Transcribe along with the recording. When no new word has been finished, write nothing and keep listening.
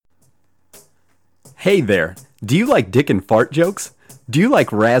Hey there, do you like dick and fart jokes? Do you like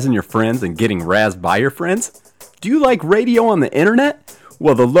razzing your friends and getting razzed by your friends? Do you like radio on the internet?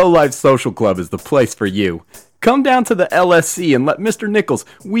 Well, the Low Life Social Club is the place for you. Come down to the LSC and let Mr. Nichols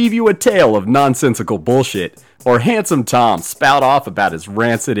weave you a tale of nonsensical bullshit, or Handsome Tom spout off about his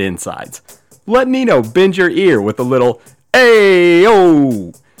rancid insides. Let Nino bend your ear with a little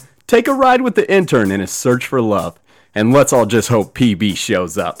 "Ayo!" Take a ride with the intern in his search for love, and let's all just hope PB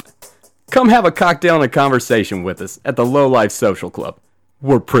shows up. Come have a cocktail and a conversation with us at the Low Life Social Club.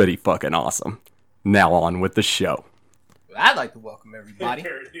 We're pretty fucking awesome. Now on with the show. I'd like to welcome everybody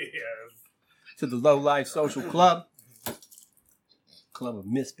to the Low Life Social Club. Club of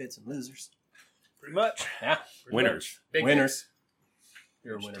misfits and losers. Pretty much. Yeah. Winners. Big winners.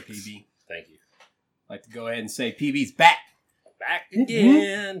 You're a winner, PB. Thank you. I'd like to go ahead and say PB's back. Back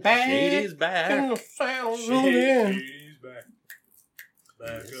again. Back. Shady's back. She's back.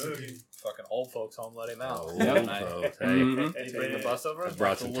 Back again. Fucking old folks home, let him out. Oh, Yep. folks, hey. Mhm. Did you bring the bus over? I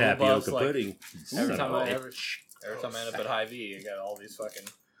brought some The little bus, tapioca like, pudding. Every Son time of I a every time I end up at Hy-Vee, you got all these fucking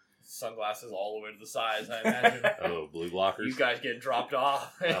sunglasses all the way to the sides. I imagine Oh, blue blockers. you guys get dropped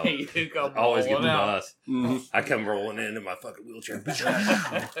off. Oh. You come Always get rolling the out. bus. Mhm. I come rolling in my fucking wheelchair.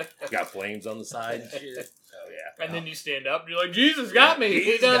 Got flames on the side and shit. Oh, yeah. And then you stand up and you're like, Jesus got me. He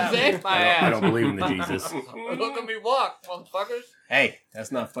Jesus done got me. saved my I ass. don't believe in the Jesus. Look at me walk, motherfuckers. Hey,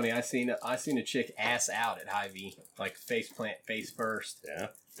 that's not funny. I seen a chick ass out at Hy-Vee, like face plant, face first. Yeah.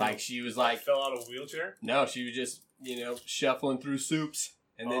 Like she was I like, fell out of a wheelchair. no, she was just shuffling through soups,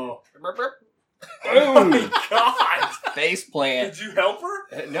 and then Oh. boom, my god! face plant. Did you help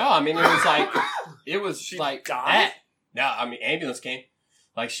her? No, I mean it was She like died? that. No, I mean ambulance came.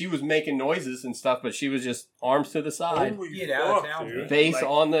 Like she was making noises and stuff, but she was just arms to the side, Holy Get out of fuck, town, dude. face Like-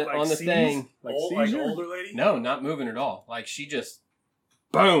 on the like thing. Like, seizure? older lady? No, not moving at all. Like she just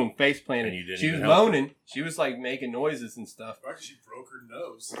boom, face planted. And you didn't She was even help her? moaning. She was like making noises and stuff. Probably she broke her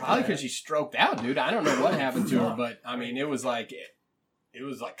nose. Probably because she stroked out, dude. I don't know what happened to her, but I mean, it was like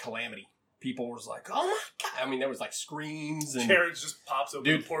calamity. People was like, "Oh my god!" I mean, there was like screams and Jared just pops open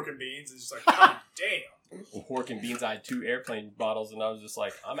Dude. the pork and beans and just like, God damn. pork and beans. I had 2 airplane bottles, and I was just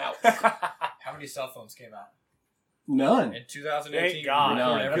like, "I'm out." How many cell phones came out? None. In 2018? Thank God.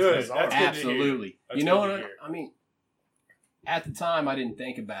 No, That's good. bizarre. That's good to hear. Absolutely. That's You know good to what? hear. I mean, at the time, I didn't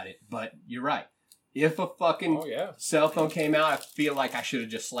think about it, but you're right. If a fucking Oh, yeah. cell phone came out, I feel like I should have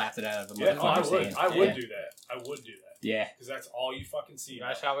just slapped it out of the Yeah, I motherfucker's would. hand. I would Yeah. do that. I would do that. Yeah. Because that's all you fucking see.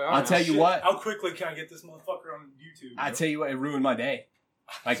 That's how we are. I'll now. tell you Shit, what. How quickly can I get this motherfucker on YouTube? I tell you what, it ruined my day.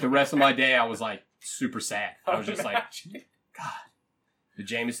 Like the rest of my day, I was like super sad. I was just like, God, the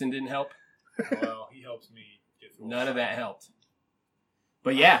Jameson didn't help. well, he helps me get through. None of that helped.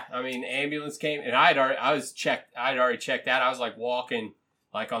 But yeah, I mean, ambulance came, and I'd already checked out. I was like walking,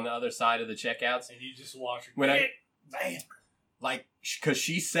 like on the other side of the checkouts, And you just watch her. When I- Bam. like because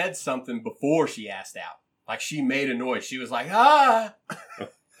she said something before she asked out. Like she made a noise. She was like, ah,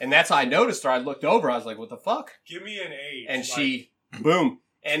 and that's how I noticed her. I looked over. I was like, what the fuck? Give me an age. And like, she, boom,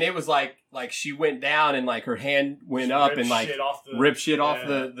 and it was like she went down, and like her hand went she up, ripped and like shit off the, ripped shit off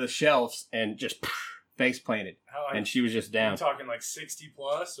yeah. the shelves, and just face planted, How, and she was just Are down. we talking like 60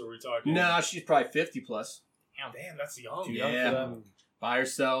 plus, or are we talking? No, she's probably 50 plus. Damn, that's young. Too young for Yeah. that. By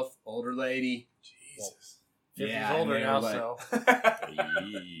herself, older lady. Jesus. 50's Yeah, I older know, now, but- so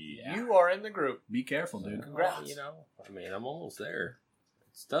Yeah. you are in the group. Be careful, dude. Congrats. You know. I mean, I'm almost there.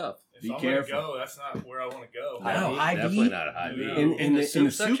 It's tough. If Be I'm careful. gonna go, that's not where I want to go. I know, Hy-Vee? Definitely not a high No. V. In the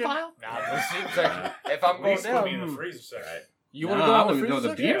soup section? aisle? Nah, the soup section. If I'm At going least put me in down, the freezer section. Right. you No, want to go I out wouldn't the go to freezer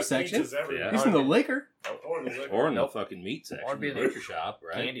the section? beer section. Pizza's everywhere. Yeah. It's in the liquor. Or the liquor. Or in the Nope. fucking meat section. Or be in the liquor shop,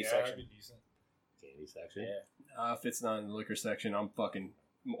 right? candy yeah, section. that'd be decent. Candy section. Yeah. If it's not in the liquor section, I'm fucking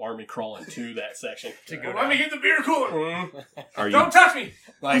army crawling to that section. To go Well, let me down. get the beer cooler. Mm. Are you? Don't touch me.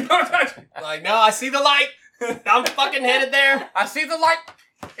 Like, Don't touch me. like, no, I see the light. I'm fucking headed there. I see the light.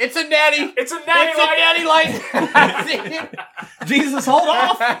 It's a natty. It's a natty It's light. a daddy light. I see it. Jesus, hold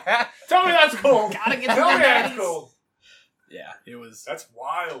off. Tell me that's cold. Gotta get Tell the me that's natties. cold. Yeah, it was That's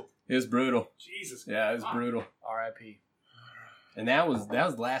wild. brutal. Jesus. Yeah, it was brutal. R.I.P. And that was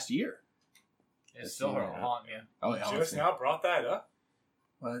last year. It's still Yeah. haunting you. Oh yeah, Just now brought that up.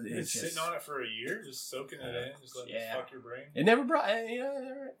 well, You've been it's just, sitting on it for a year, just soaking it in, just letting Yeah. it fuck your brain. it never brought.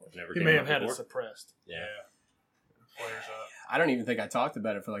 Never He came may up have had it before? suppressed. Yeah. Flares up. I don't even think I talked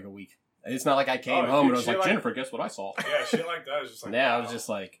about it for like a week. It's not like I came Oh, home dude, and I was shit like, like- Jennifer, guess what I saw? Yeah, shit like that is just like. Now I wow. was just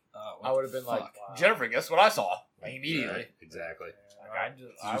like, oh, what I would have been the like, fuck? Wow. Jennifer, guess what I saw? Immediately. Right, exactly. Like, I You're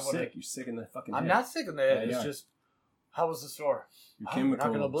would have. sick. You're sick in the fucking I'm head. not sick in the head. Yeah, you It's are. just, how was the store? Your Oh, you're not chemicals.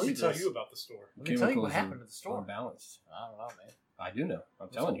 gonna Let me believe tell this. you about the store. Let me tell you what chemicals happened at the are store. unbalanced. I don't know, man. I do know. I'm I'm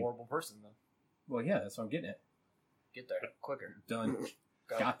just telling a you. horrible person then. Well, yeah, that's what I'm getting at. Get there quicker. Done.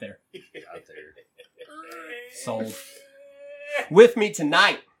 Go. Got there. Out there. Sold. With me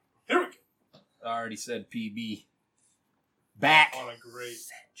tonight. Here we go. I already said PB. Back. On a great.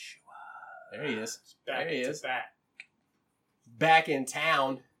 There he is. Back There he to is. back. Back in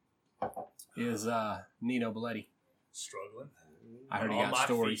town is Nino Belletti. Struggling. I heard he On got my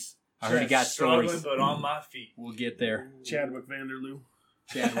stories. I heard he got Struggling, stories. but on my feet. We'll get there. Chadwick Vanderloo.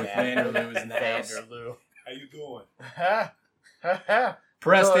 Chadwick Vanderloo is in the house. Vanderloo. How you doing?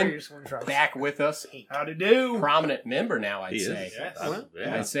 Preston, back with us. Howdy do. Prominent member now, I'd He say. is. Yes.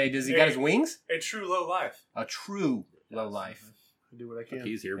 Yeah. I'd say, does he got his wings? A true low life. A true low life. I do what I can.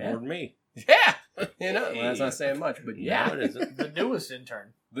 He's here Yeah. more than me. Yeah. You know, well, that's not saying much, but No, yeah. it isn't. The newest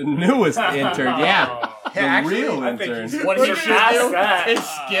intern. The newest intern, yeah. Oh. The Actually, real I think intern. he's- What he should Surpass do that. is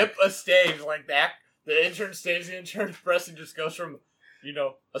skip a stage like that. The intern stays the intern. Preston just goes from,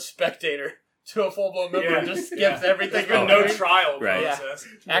 a spectator to a full blown member. Yeah. And just skips everything. There's been we're no doing. trial Right. process.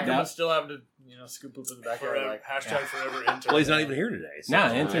 Ackerman's still having to, scoop up in the backyard. Forever, Like, hashtag forever intern. Well, he's not even here today. So, No,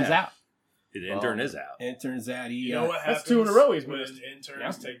 the intern's yeah. out. The intern is out. Intern's out. He, You know what happens That's 2 in a row he's when missed.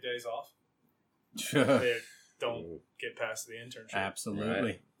 interns take days off? Sure. They don't get past the internship.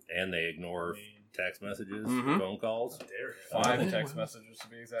 Absolutely. And they I ignore mean, text messages, Mhm. phone calls. dare. 5 text messages to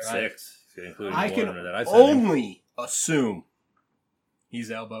be exact. 6, including I one can that I sent him. only assume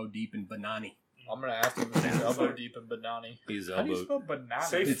he's elbow deep in Banani. I'm going to ask him if he's elbow deep in Banani. He's How do you elbow. spell banana?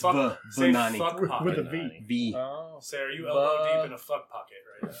 Say It's fuck. Say Banani. fuck With pocket. a V. V. Oh. Say, are you elbow deep in a fuck pocket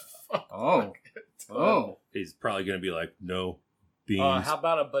right now? Oh. Oh. He's probably going to be like, no beans. How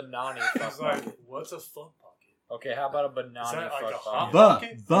about a banani I fuck was like, pocket? what's a fuck pocket? Okay, how about a banani Is that like fuck a pocket? hot- The Okay,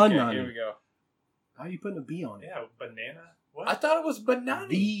 Okay, here we Banani. go. How are you putting a B on it? Yeah, banana. What? I thought it was banani.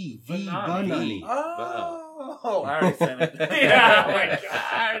 V. Banani. Banani. Oh, I already sent it. Yeah, oh my God.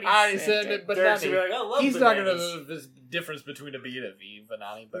 I already sent it, Derek's gonna be banani. like, I love He's not going to bananas. know the difference between a B and a V.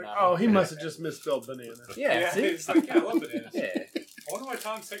 Banani, banani. Oh, he must have just misspelled banana. yeah, Yeah, see? he's like, yeah, I love bananas. Yeah. I wonder why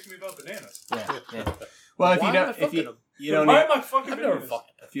Tom's texting me about bananas. Yeah. Yeah. Well, if Why you am I don't, if fucking you, him? you don't, Why need- am I fucking I've never bananas?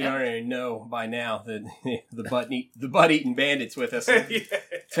 fucked if you don't already know by now that the butt eating bandits with us,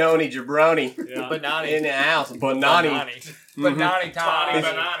 Tony Jabroni Yeah. Banani. in the house, Banani, Banani. Mhm. Banani Tawny Tawny.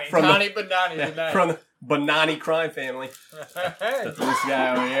 Banani. From the- Tawny Banani Yeah, tonight. from the Banani crime family. Hey. This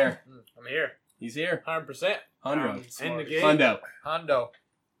guy over here, I'm here. he's here. 100%. Hundo, In the game. Hundo. Hondo.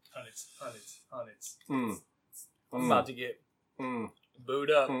 Hundreds. Mm. I'm about to get Mm. booed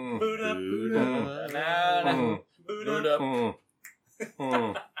up. Mm. Boot up, boot up, Banana. Mm. boot Booed up. up. Mm.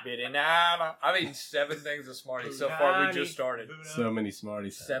 Mm. Banana. I've eaten 7 things this morning. So far, we just started. Boot up. So many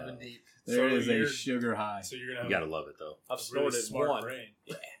Smarties. 7 deep. There So is a you're- sugar high. So you're gonna You have got to love it, though. I've a really snorted smart 1. brain.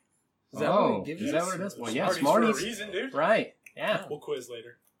 Is that what Oh, we give is you? that what it is? Well, yeah, For a Smarties. reason, dude. Right. Yeah. We'll quiz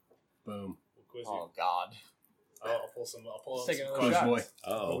later. Boom. We'll quiz you. Oh, God. I'll pull some. I'll pull Let's out take some another Push shot.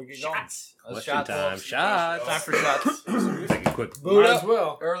 boy. Oh, We get going. Shots. Let's question shot time. Shots. Time for shots. Take a quick Boot Might up. as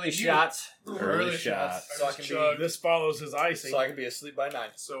well. Early shots. early shot. So I can Chug. be. This follows his icing. So I can be asleep by 9.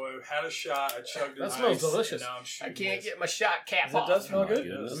 So I had a shot. I chugged it. That smells delicious. And now I'm I shooting can't this. get my shot cap Does it off. does smell Oh, good?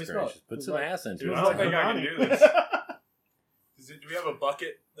 goodness Let me smell gracious. it. Put some ass into Dude, it. I don't think I can do this. Do we have a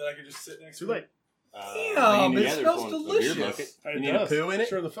bucket that I can just sit next Too to? late. Damn, it smells delicious. You need a poo in it?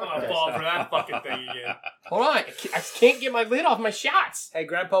 Sure the fuck I'm does. falling for that bucket thing again. Hold on. I can't get my lid off my shots. Hey,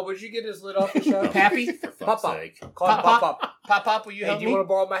 Grandpa, would you get his lid off the shot? Pappy? For fuck's Papa. sake. Call him Pop, Pop. Pop Pop, will you Hey, help do you me? want to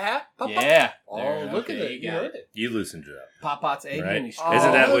borrow my hat? Pop, Yeah. Oh, There, look okay, at it. you You got heard it. You loosened it up. Pop Pop's egg Right. and he's Oh,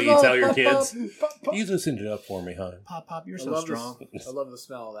 Isn't that what you hello, tell your Pop, kids? Pop, pop. You loosened it up for me, hon. Pop Pop, you're I so love strong. I love the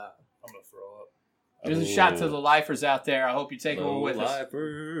smell of that. I'm gonna throw up. Here's a shot to the lifers out there. I hope you're taking one with us.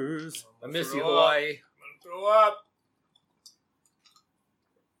 Lifers. I miss Throw you, up. Hawaii. I'm gonna throw up.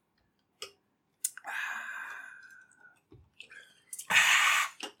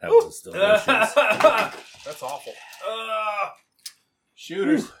 That was delicious. That's awful.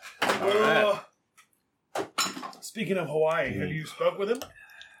 Shooters. Alright. Speaking of Hawaii, have you spoke with him?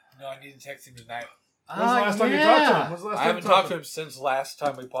 No, I need to text him tonight. When's the last time you talked to him? When's the last I time haven't you talked to him since last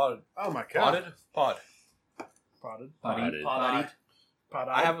time we potted. Oh my god. Pod. Potted. Potted. Potty. Potted.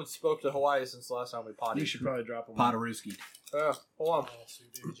 I haven't spoke to Hawaii since the last time we potted. You should probably drop him. Potarooski. Hold on. Oh,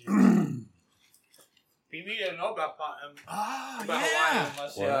 sweet baby Jesus. PB didn't know about pot. Oh, About Hawaii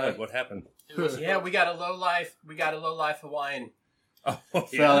unless What happened? Yeah, we got a low life. We got a low life Hawaiian Oh,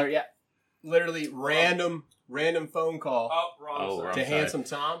 feller. Yeah, literally random phone call Oh, wrong Oh, side. wrong. to side. Handsome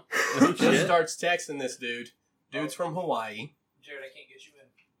Tom. Oh, Just shit. starts texting this dude. Dude's from Hawaii. Jared, I can't get you in.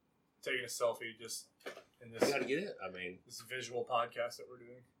 Taking a selfie just in You this gotta get it. I mean, visual podcast that we're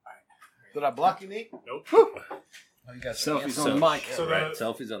doing. Did I block you, Nick? Nope. Oh, you got Selfies So- on the mic. So right, the-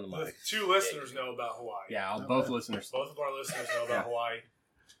 selfies on the The mic. 2 listeners know about Hawaii. Yeah, both listeners. Both of our listeners know about Hawaii.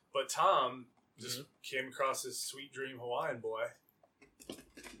 But Tom just came across this sweet dream Hawaiian boy. Yep.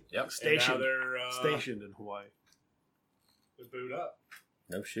 And now Stationed. they're Stationed in Hawaii. they're booed up.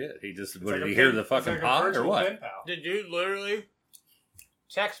 No shit. He just It's what, like did a he hear pen- the it's fucking like a pod or virtual what? pen pal. Did you literally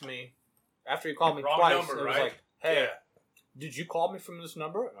text me after you called me Wrong twice? number, It was right? like, hey, Yeah. did you call me from this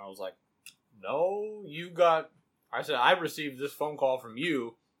number? And I was like, no, you got. I said, I received this phone call from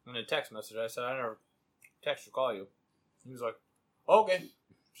you and a text message. I said, I never text or call you. He was like, okay,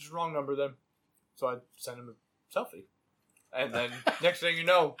 just wrong number then. So I sent him a selfie. And then next thing you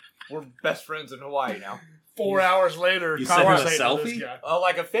know, we're best friends in Hawaii now. 4 hours later, You sent him a conversating with selfie? this guy. Oh,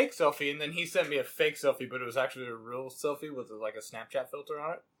 like a fake selfie, and then he sent me a fake selfie, but it was actually a real selfie with like a Snapchat filter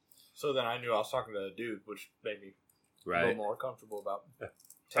on it. So then I knew I was talking to a dude, which made me a Right. little more comfortable about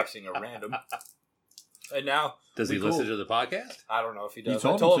texting a random. And now Does he Cool. listen to the podcast? I don't know if he You does.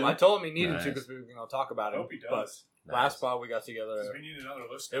 told I told him him. to. I told him he needed Nice. to because we were going to talk about I it. hope he But does. last spot we got together, 'Cause we need another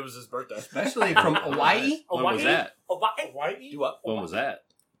listener. it was his birthday. Especially from Hawaii. When was that? Hawaii? Do what? When was that?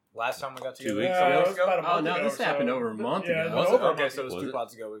 Last time we got 2 together. weeks Yeah, ago? it was about a Oh month no, ago this or so. happened over a month Yeah, ago. it was Was it? over a Okay, month so it was ago. 2 Was it?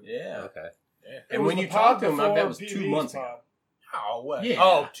 pods ago. Yeah. Okay. And was when the you pod talked to him, I before bet it was 2 PB's months ago. pod. Oh, what? Yeah.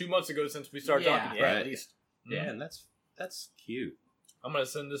 Oh, 2 months ago since we started Yeah. talking. Yeah, Right. at least. Yeah, and that's cute. I'm going to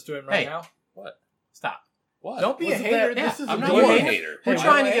send this to him right Hey. now. What? Stop. What? Don't be Wasn't a hater. that- Yeah, this is I'm a not You're a a hater. hater. We're Hey,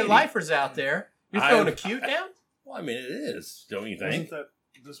 trying to I'm get a lifers out there. You're I- throwing a cute down? Well, I mean, it is. Don't you Wasn't think? that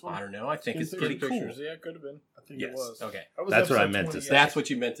this one? I don't know. I think it's Skin pretty cool. Pictures. Yeah, it could have been. I think Yes. it was. Okay. That was That's what I episode meant to 28. say. That's what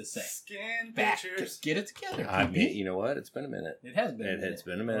you meant to say. Scan Back. pictures. Get it together. I PB. mean, you know what? It's been a minute. It has been. a minute. It's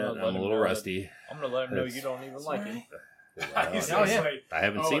been a minute. Well, let I'm a him little know that- rusty. I'm going to let him know That's- you don't even like it. Wow. He's Oh, yeah. like, I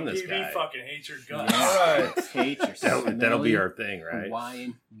haven't seen this PB guy. fucking hates your Yeah. guts. Alright. Hate your That'll be smelly our thing, right?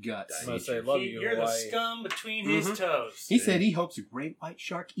 Hawaiian guts. I'm going to say love you, You're the Hawaii. scum between Mhm. his toes. He said he hopes a great white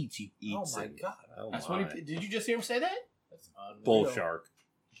shark eats you. Oh Eats my it. god. Oh That's my. what he. Did you just hear him say that? That's unreal. Bull shark.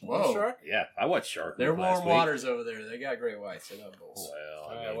 Whoa. Shark? Yeah, I watched Shark. They're Week last warm week. waters over there. They got great whites. They got bulls. Well,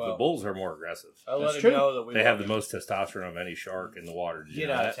 I Yeah, mean, well. the bulls are more aggressive. I let That's him true. know that we They love have the him. most testosterone of any shark in the water. Did you Get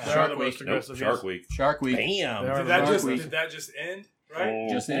know out that? of town. They are Shark the Week. most aggressive. Shark yes. Week. Shark Week. Bam. They are Did the that most just Week. did that just end? Right? Oh,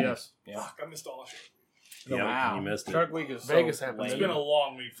 Just in. Yes. Yeah. Fuck, I missed all Shark Week. yeah, Wow. you missed it. Shark Week is Vegas so happened, It's lame. been a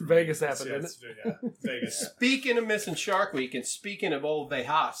long week for Vegas me. happened, It's- yeah, Vegas. Speaking of missing Shark Week and speaking of old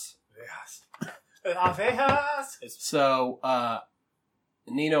Vejas, Yes. Vegas. so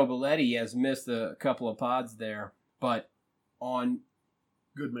Nino Belletti has missed a couple of pods there, but on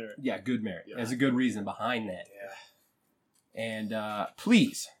Good merit. good merit. Yeah. There's a good reason behind that. Yeah. And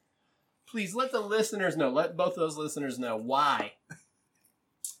please let the listeners know. Let both of those listeners know why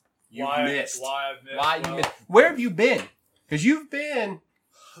you missed. Why I've missed. Why you well, missed? Where have you been? Because you've been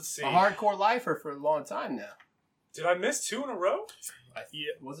Let's see. a hardcore lifer for a long time now. Did I miss 2 in a row?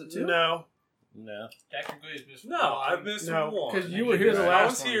 Yeah. Was it two? No. No. Technically, he's missed No, I've missed No, one. 'cause you were here the I last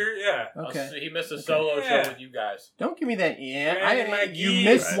was one. here, yeah. Okay. He missed a solo Yeah. show with you guys. Don't give me that. Yeah, Yeah, I didn't like you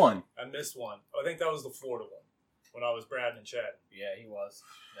yeah. missed Right. one. I missed one. I think that was the Florida one when I was Brad and Chad. Yeah, he was.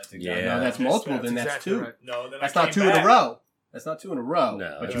 That's Yeah. No, that's Yes, multiple. that's Then that's exactly two. right. No, then That's I not came two in back. a row. That's not two in a row. No,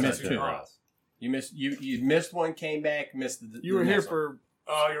 but that's you not missed two two. in a row. You missed one, came back, missed the. You were the here next one. for.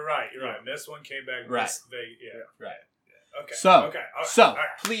 Oh, you're right. You're right. Missed one, came back. Right. Missed yeah. Right. Okay. So, okay. All right. so All right.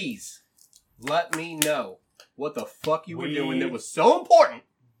 please let me know what the fuck you were We- doing that was so important.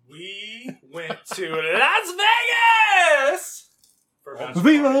 We went to Las Vegas for a bachelor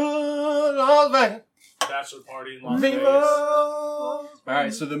Viva party. Las Vegas. Bachelor party in Las Viva. Vegas. All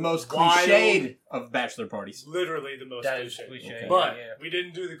right, so the most Wild. cliched of bachelor parties. Literally the most That is cliche. cliche. But yeah. we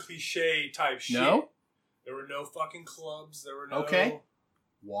didn't do the cliche type shit. No? There were no fucking clubs. There were no. Okay.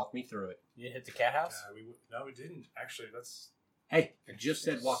 Walk me through it. You hit the cat house? No, we didn't. Actually, that's. Hey, I just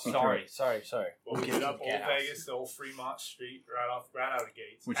said walk me through Sorry. it. Well, we Get hit to up the Old cat house. Vegas, the old Fremont Street, right out of the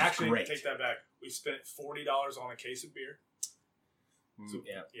gates. Which is Actually, great. take that back. We spent $40 on a case of beer. So,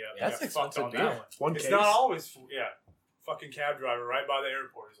 Yeah. yeah, we That's got expensive fucked on beer. that one. One It's case. not always full. Yeah. Fucking cab driver right by the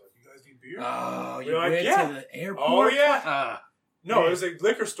airport. He's like, "You guys need beer?" Oh, We're you like, went yeah. to the airport? Oh, yeah. Ah, No, it was a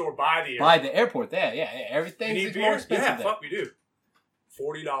liquor store by the airport. by the airport there. Yeah, You everything's need more beer? expensive Yeah, there. fuck, we do.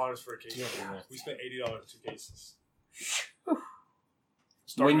 $40 for a case. Yeah. of beer. We spent $80 2 cases.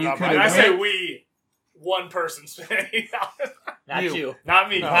 When you out could by- And I have say went, we. One person spent $80. Not you. Not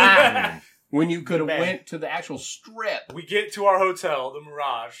me. Ah. when you could have Man. went to the actual strip. We get to our hotel, the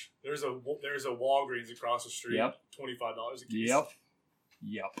Mirage. There's a Walgreens across the street. Yep. $25 a case.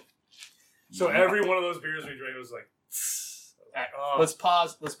 Yep. So Yep. every one of those beers we drank was like. Alright, oh. Let's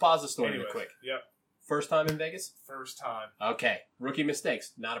pause the story Anyway, real quick. Yep. First time in Vegas? First time. Okay. Rookie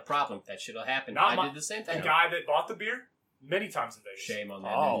mistakes. Not a problem. That shit'll happen. Not I my- did the same The thing. guy that bought the beer, many times in Vegas. Shame on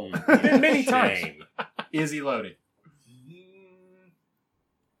that. Oh. man. He did many times. Is he loaded?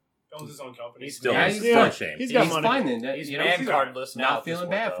 Owns his own company. He's Still, Yeah, it's he's still fine. a shame. He's got money. fine then. He's You know, man he's cardless now. not at this feeling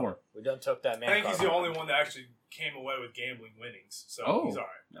point, bad though. for him. We done took that man I think he's card. the only one that actually came away with gambling winnings. So Oh. he's all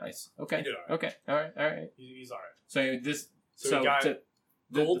right. Nice. Okay. He did all right. Okay. All right. All right. He's all right. So this. So we got the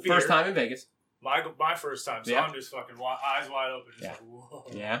gold first beer. time in Vegas. My first time, so Yeah. I'm just fucking eyes wide open, just Yeah. like, whoa.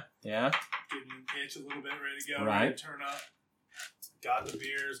 Yeah. Yeah. Getting the itch a little bit, ready to go, Right. ready to turn up. Got the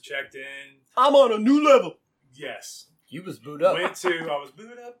beers, checked in. I'm on a new level. Yes. You was booed up. I was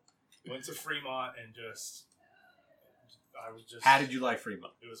booted up, went to Fremont, and I was just. How did you like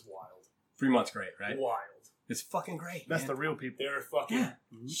Fremont? It was wild. Fremont's great, right? Wild. It's fucking great. That's man. the real people. There are fucking Yeah.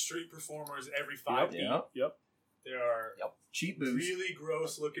 street performers every 5 feet. Yep. Yep. There are Cheap booze. really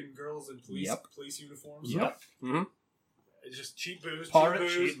gross looking girls in police uniforms. Yep. Mm-hmm. It's just cheap booze. Part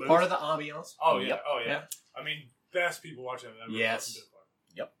cheap of booze. part of the ambiance. Oh yeah. Yep. Oh yeah. Yeah. I mean, best people watching it. I've ever Yes. fucking been a part.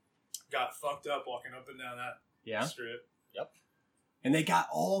 Yep. Got fucked up walking up and down that Yeah. strip. And they got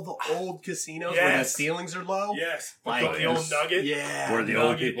all the old casinos where the Yes. ceilings are low. Yes. Like the old Nugget. Yeah. Where the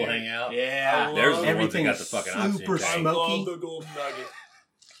old Nugget, people yeah. hang out. Yeah. There's the ones that Everything got the is fucking oxygen super tank. I smoky. love the Golden Nugget.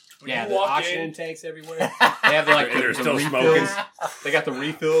 When Yeah, you the walk oxygen in, tanks everywhere. They have like They're the still refills. smoking. They got the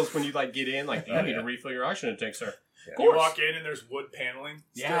refills when you like get in. Like, you Oh, need yeah. to refill your oxygen tank, sir. Yeah. you walk in and there's wood paneling.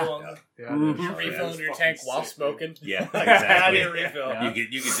 Yeah. Still on the. Yeah. Mhm. Yeah, Refilling it's your fucking tank while sick, smoking. Yeah, How exactly. do you refill? Yeah. You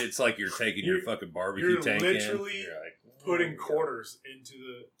get. It's like you're taking your fucking barbecue you're tank literally in. You're like, Putting quarters into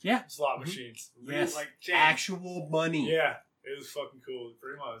the Yeah. slot Mhm. machines. Yes. Like damn. Actual money. Yeah, it was fucking cool.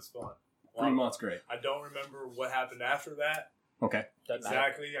 Fremont was fun. Fremont's great. I don't remember what happened after that Okay. Doesn't matter.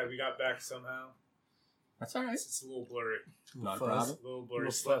 exactly. We got back somehow. That's all right. It's a little blurry. Not a Fuzz. problem. A little blurry.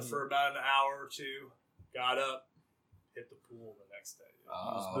 Little Slept fuzzy. for about an hour or two. Got up. Hit the pool the next day. You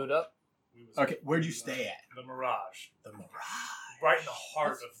was Oh. booed up. We was- Okay, where'd you stay at? The Mirage. The Mirage. Right in the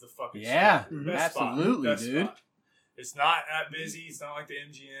heart of the fucking Yeah, strip. Best spot. absolutely, Best dude. spot. It's not that busy. It's not like the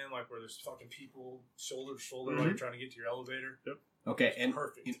MGM, like where there's fucking people shoulder to shoulder while you're trying to get to your elevator. Okay, It's and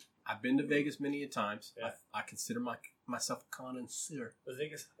perfect. you know, I've been to Vegas many a times. Yeah. I consider myself a connoisseur. The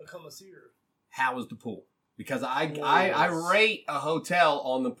Vegas connoisseur. How was the pool? Because I Pool was- rate a hotel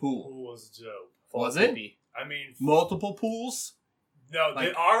on the pool. Pool was dope. Was it? I mean, Multiple pools, no,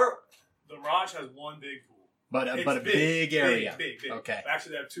 Like- the Mirage has one big pool. but It's a big area. Big. Okay.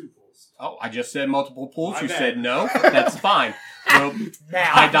 Actually, they have two pools. Oh, I just said multiple pools. My You bad. said no. That's fine. Well,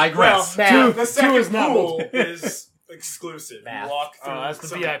 Now, I digress. Well, Two- the second two is not pool multiple. is exclusive. Math. You walk through That's the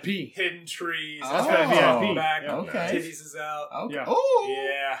some VIP. hidden trees. Oh. It's That's got VIP. back. Yeah. Okay. Titties is out. Okay. Yeah. Oh,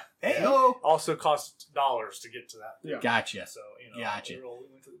 Yeah. hey-o. Also costs dollars to get to that. Yeah. Gotcha. So, you know. Gotcha. we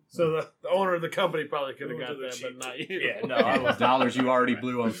went to- So the owner of the company probably could have we went got to the that, but cheap- not you. Yeah, no. I was, Dollars you already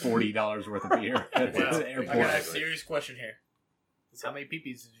blew on $40 worth of beer at Well, the I airport. got a Exactly. serious question here. How many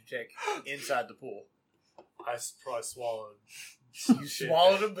peepees did you take inside the pool? I probably swallowed. You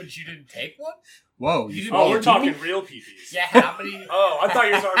swallowed them, but you didn't take one? Whoa, You you didn't- Oh, we're swallowed talking two? real peepees. Yeah, how many? Oh, I thought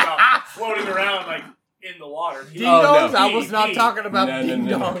you were talking about floating around like in the water. Ding Oh, dongs? no. I was not Pee. talking about No, no, ding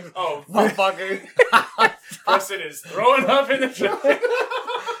no, no. dongs. Oh, Motherfucker. Preston is throwing up in the shower.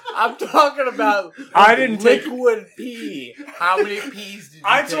 I'm talking about I didn't take- liquid pee. How many peas did you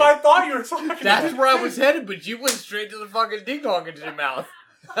That's take? what I thought you were talking That's about. where I was headed, but you went straight to the fucking ding dong into your mouth.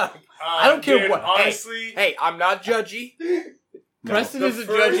 I don't care dude, what- Honestly, Hey, I'm not judgy. No. Preston The isn't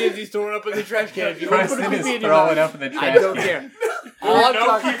first- judgy as he's throwing up in the trash can. If you want to put a Preston is pee in your throwing mouth, up in the I trash don't can. care. there All were I'm no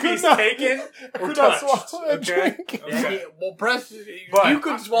talking peepees taken or Could not touched. swallow a Okay. drink. Yeah, Okay. well, Preston, But- you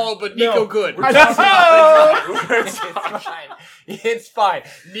could swallow, but Nico No. could. We're talking- we're It's talking- fine. It's fine.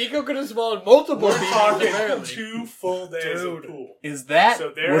 Nico could have swallowed multiple We're peas. talking apparently. 2 full days Dude. of pool. Is that So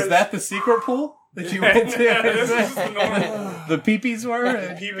there was is- that the secret pool that you went to? Yeah, this is the normal. The peepees were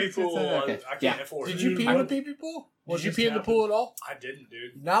The pee-pee pool, Okay. I can't Yeah. afford Did it. you pee in the pee-pee pool? Did you pee in the pool at all? I didn't,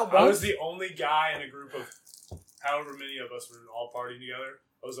 dude. Not I once. was the only guy in a group of however many of us were all partying together.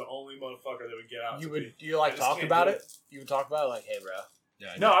 I was the only motherfucker that would get out. You to would pee. you I like just talk can't about do it? You would talk about it like, hey,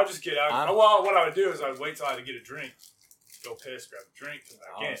 bro. No, I'd just get out. I'm- Well, what I would do is I'd wait till I had to get a drink, go piss, grab a drink, come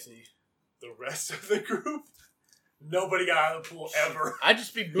back in. Honestly, The rest of the group, nobody got out of the pool ever. I'd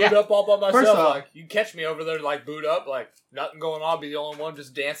just be booed Yeah. up all by First myself. off- Like you catch me over there, like booed up, like nothing going on. Be the only one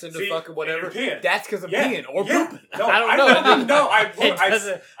just dancing to See, fucking whatever. and you're peeing. That's because I'm Yeah, peeing or yeah. pooping. No, I don't I know. know. No, I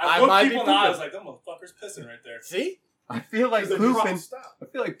doesn't- I looked might be people in the eye. I was pooping. like, "That motherfucker's pissing right there." See, I feel like Because the pooping. drop stopped. I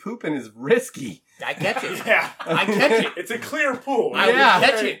feel like pooping is risky. I catch it. Yeah, I catch it. it's a clear pool. I Yeah. would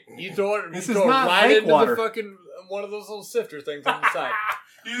catch it. You throw it. This you is throw it not right lake into water. the fucking one of those little sifter things on the side.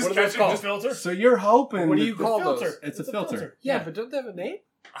 You just What are those catch it called? in the filter. So you're hoping. What do that you the call filter- those? It's a filter. Yeah, but don't they have a name?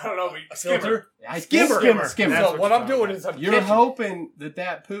 I don't know. But A filter? I Skimmer. Skimmer. Skimmer. That's So what what you're I'm doing talking is I'm You're catching- hoping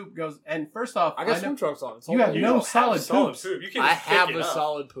that poop goes. And first off, I got know- swim trunks on. You have You no don't solid have solid poops. poop. You can I just pick have it a up.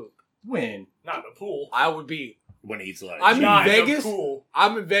 solid poop. When? Not in the pool. I would be. When he eats a lot of I'm cheese. Not in the Vegas? pool.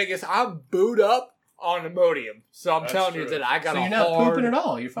 I'm in Vegas. I'm booed up on Imodium. So I'm That's telling you true. that I got So a you're not hard... pooping at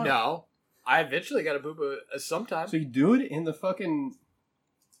all. You're fine. No. I eventually got to poop sometime. So you do it in the fucking.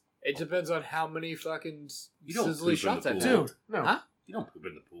 It depends on how many fucking You don't poop sizzly in shots the I pool. take. Dude, no. Huh? You don't poop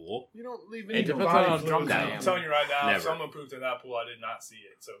in the pool. You don't leave It any depends body on how fluids drunk I out. am. I'm telling you right now, if Never. someone pooped in that pool, I did not see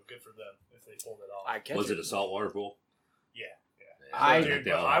it. So good for them if they pulled it off. I catch Was it a saltwater pool? Yeah. I- Dude,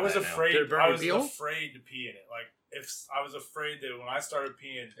 They but all I have was that now. afraid. Did it burn I your was peel? afraid to pee in it. Like if I was afraid that when I started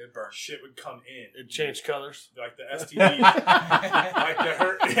peeing, It burned. shit would come in. It changed colors. Like the STD, like the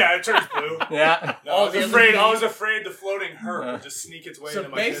hurt. Yeah, it turns blue. Yeah. No, All I was the afraid. other- I was afraid the floating hurt Yeah. would just sneak its way So into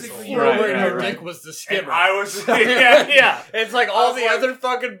my basically, pistol. you were Right, wearing right, your right. dick was the And skimmer. I was, yeah. It's like I all was the like- other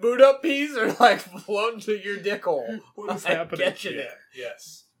fucking boot up peas are like floating to your dick hole. What is I'm happening? catching Yeah. it.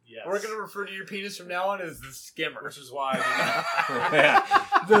 Yes. Yes. We're gonna refer to your penis from now on as the skimmer. Which is why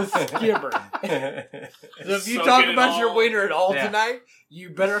The skimmer. So if you Soak talk it in about your all- wiener at all Yeah. tonight, you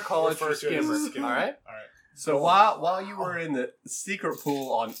better call it Refer your to it as skimmer. a skimmer. All right. All right. So while you were in the secret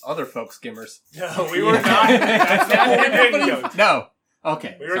pool on other folks' skimmers, No, we were not. That's not what we didn't go to. no,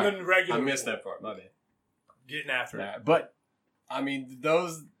 okay, We were sorry. in the regular. I missed pool, that part. My bad. Getting after it. Alright, but I mean,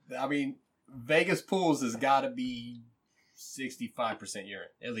 Vegas pools has got to be 65% urine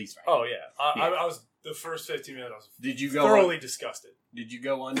at least, right? Oh yeah. Yeah. I was the first 15 minutes. I was Did you go? thoroughly disgusted. Did you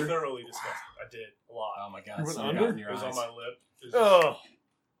go under? Thoroughly disgusted. I did a lot. Oh my god! You went so it under? got in your It was eyes. on my lip. It was just- Oh,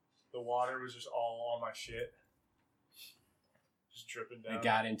 the water was just all on my shit. Just dripping down. It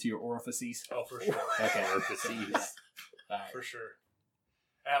got into your orifices. Oh, for sure. Okay. Orifices. Alright. For sure.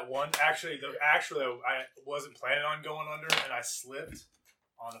 At one, actually, I wasn't planning on going under, and I slipped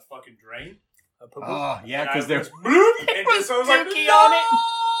on a fucking drain. Oh yeah, And I because they're was bloop, and so I was like, dookie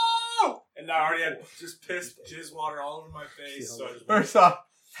no! on And I already had just pissed jizz water all over my face. So I just first off,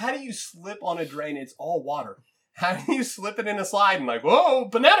 how do you slip on a drain? It's all water. How do you slip it in a slide and like, whoa,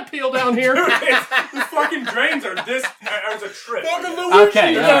 banana peel down here? Dude, the fucking drains are this. It was a trip. Fucking It Luigi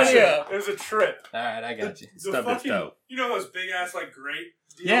Okay, down alright. here. was a trip. All right, I got you. The Stub his fucking, toe. you know those big ass like grape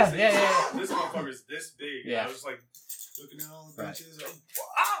deals? Yeah, yeah. This motherfucker's this big. Yeah. I was like looking at all the Right. benches.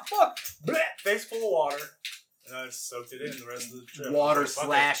 Fuck! Bleh, face full of water. And I just soaked it in the rest of the trip. Water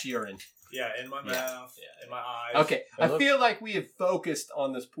Fuck / urine. it. Yeah, in my Yeah. mouth, in my eyes. Okay, I feel like we have focused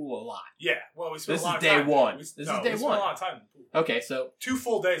on this pool a lot. Yeah, well, we spent This a lot is of day time. one. We, This is no, day we spent one. a lot of time in the pool. Okay, so 2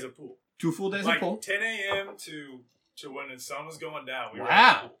 full days of pool. 2 full days Like of pool. 10 a.m. to when the sun was going down. We were in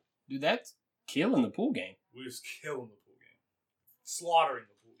Wow. the pool. Dude, that's killing the pool game. We was killing the pool game. Slaughtering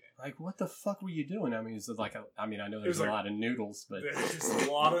the pool game. Like, what the fuck were you doing? I mean, it's like, I know was there's a like- lot of noodles, but There's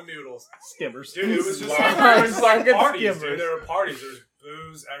a lot of noodles. skimmers. Dude, it was just Wow. like, It's like a parties, skimmers. dude. There were parties. There was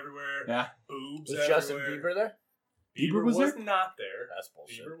booze everywhere. Yeah. Boobs Was everywhere. Justin Bieber there? Bieber Bieber was was there? not there. That's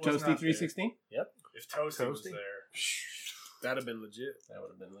bullshit. Bieber was Toasty not there. 316. If Toasty was Toasty? there, that'd have been legit. That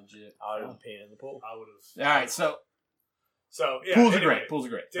would have been legit. I would have been peeing in the pool. I would have. All right, so So yeah, pools are anyway, great. Pools are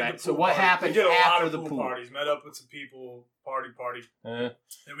great. did Right, the so pool what party. happened We did a lot after of the pool pool? parties. Met up with some people. Party. Uh,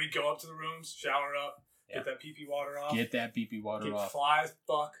 Then we'd go up to the rooms, shower up, Yeah. get that pee water off, get that BP water get off. fly as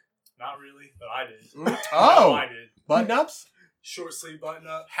fuck. Not really, but I did. Oh, No, I did. button ups. Short sleeve button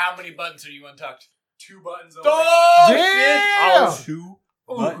up, How many buttons are you untucked? 2 buttons on. Oh, I shit! was 2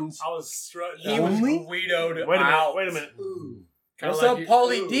 buttons. I was strutting. He down. was Only? Guido'd Wait a minute. out. Wait a minute. Ooh. What's up,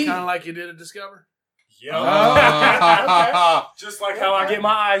 Paulie D? Kind of like you did at Discover. Yo. Oh. Just like how I get my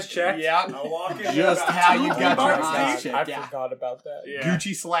eyes checked. Yeah. I walk in. Just about how 2 you got full your buttons eyes deep. checked. I Yeah. forgot about that. Yeah.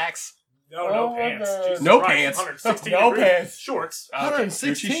 Gucci slacks. No Oh, pants. no. Jesus No Christ, pants. 116 No degrees. pants. Shorts. Okay,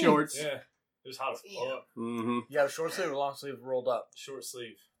 116. Gucci shorts. Yeah. It was hot as fuck. Mm-hmm. You got a short sleeve or long sleeve rolled up? Short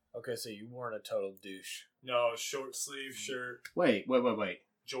sleeve. Okay, so you weren't a total douche. No, short sleeve shirt. Wait.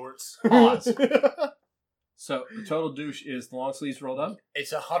 Jorts. Pause. So the total douche is long sleeves rolled up.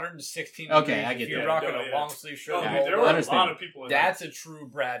 It's 116 Okay, degrees I get if you're that. rocking Yeah, a yeah. long sleeve shirt Oh, Yeah, dude, rolled there I were up. a understand. lot of people in That's a true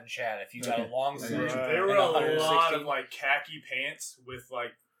Brad and Chad. If you got Okay. a long sleeve Right. shirt there were and a lot 116. of like khaki pants with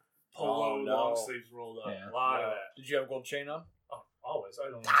like polo Oh, no. long sleeves rolled up. Yeah. A lot of that. Did you have a gold chain on? Oh, always.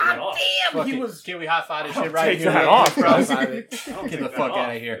 I don't take it off. Damn, Fuck he it. was. Can we high five this I'll shit right take here? that off, bro. bro. High-five I don't Get take the that fuck off.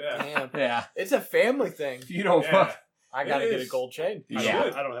 outta here. Yeah. Damn, Yeah. it's a family thing. If you don't Yeah. fuck, I gotta It get a is. gold chain. I Yeah.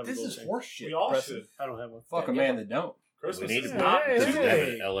 should. I don't have This a gold is chain. horse shit. We all Preston. should. I don't have one. fuck a man that don't. We Christmas need is to not. does it have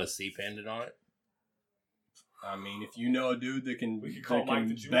Hey. an LSC pendant on it? I mean, if you know a dude that can, We could call that Mike can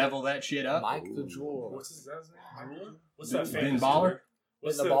the Jeweler. bevel that shit up, Mike the Jeweler. What's his name? What's Ben that famous Baller? dude?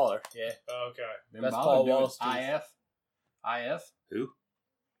 What's What's the baller? Yeah. Okay. Ben That's Baller Paul doing Wall Street. IF. Who?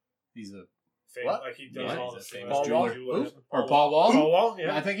 He's a Fame, What? like he does Yeah, all he's the a famous Paul Wall? jewelers. or Paul Wall. Paul Wall,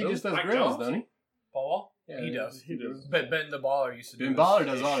 yeah. I think he just does Mike grills, Jones? don't he? Paul Wall? Yeah, he does. He does. But Ben the Baller used to do Ben his- Baller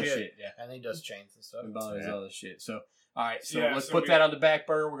does his all the shit. shit. Yeah. And he does chains and stuff. Ben Baller does Yeah. all the shit. So, all right. So Yeah, let's so put we- that on the back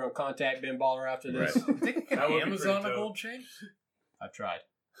burner. We're gonna contact Ben Baller after this. Right. You think That would be Amazon pretty a dope. gold chain? I've tried.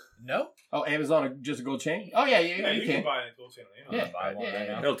 No. Oh, Amazon just a gold chain? Oh yeah, Yeah, you you can. can buy it at Gold Channel. Yeah. Buy one right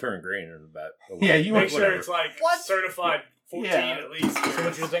now. It'll turn green in about. Yeah, you Make want sure whatever. it's like What? certified 14 Yeah. at least. So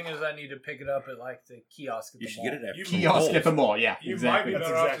what you're thinking is I need to pick it up at like the kiosk at You the should mall. get it at You- Kiosk at the mall. Yeah, You exactly. might be That's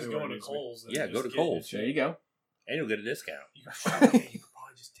better off exactly just what going it to is. Kohl's. than Yeah, just go to getting Kohl's. it. There you go. And you'll get a discount. You could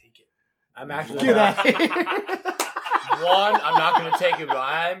probably just take it. I'm actually Get not, out. one. I'm not going to take it, but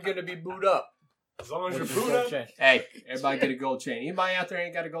I'm going to be booed up. As long as with you're this food gold up. chain. Hey, everybody get a gold chain. Anybody out there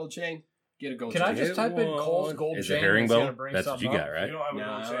ain't got a gold chain? Get a gold Can chain. I just type in Cole's gold Is chain? it and it's gonna herringbone? bring That's what something you up? got, You right? don't have a No,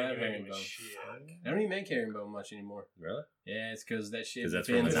 gold I chain. don't You have ain't herringbone. doing shit. They don't even make herringbone much anymore. Really? Yeah, it's because that shit 'Cause that's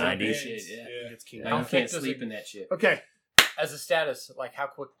from bends the up and 90s? shit. Yeah. It's key. Like, How you thick can't does sleep it- in that shit. Okay. As a status, like how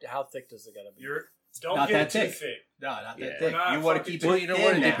thick does it gotta be? Don't Not get that it too thick. thick. No, not Yeah. that thick. Not You want to fucking keep too- Well, it you know thin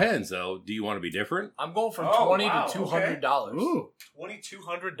what? It now. depends, though. Do you want to be different? I'm going from Oh, $20 wow, to $200. Ooh.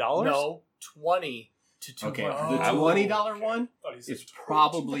 $2,200? No, 20 to 200. Okay, the Oh, $20 okay. one Thought he said is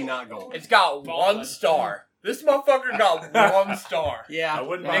probably not gold. It's got one star. This motherfucker got one star. Yeah. I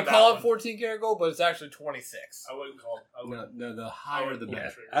wouldn't They buy that call one. it 14 karat gold, but it's actually 26. I wouldn't call it. I No, wouldn't. no, the I higher would the pull better.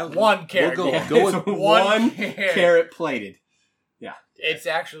 the trigger. 1 carat We'll gold. go It's with one carat. carat plated. It's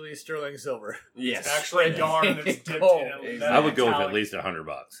actually sterling silver. Yes. Actually, darn, it's dipped Gold. in. Exactly. I would go with metallic- at least $100.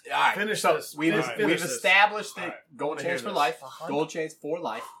 All right. Finish so this. we've, Finish we've this. established that All right. gold Wanna chains hear for this. life. 100? Gold chains for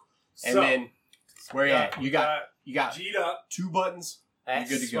life. And So, then where you at? we You got G'd up 2 buttons. You're That's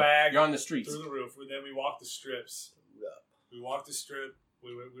good to go. swag You're on the streets. through the roof. And then we walked the strips. We walked the strip.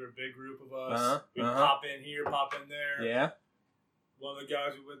 We were a big group of us. Uh-huh, We uh-huh. pop in here, pop in there. Yeah. One of the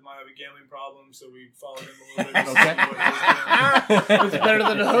guys we with might have a gambling problem, so we followed him a little bit. to Okay. see what he was doing. It's better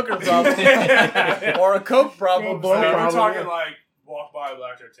than a hooker problem. Or a coke problem. Blow So we're problem. talking like walk by a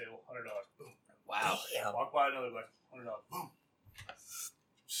blackjack table, $100. Boom. Wow. Walk by another black, $100. Boom.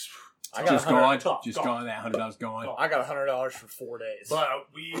 I got Just $100 gone. Talk, Just talk. gone. That $100 gone. Talk. I got $100 for 4 days.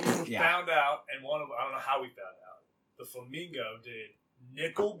 But we Yeah. found out, and I don't know how we found out. The Flamingo did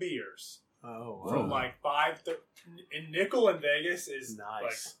nickel beers Oh, from like in nickel in Vegas is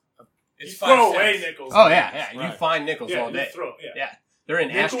Nice. like It's you 5 throw away cents. nickels. Oh yeah, yeah. You Right. find nickels Yeah, all you day. throw Yeah. They're in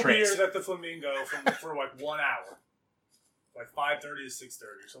nickel ashtrays. beers at the Flamingo for like 1 hour, like 5:30 to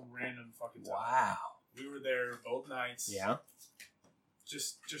 6:30, or some random fucking time. Wow. We were there both nights. Yeah.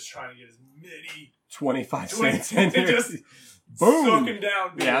 just trying to get as many 25 20 cents in there. just Boom. sucking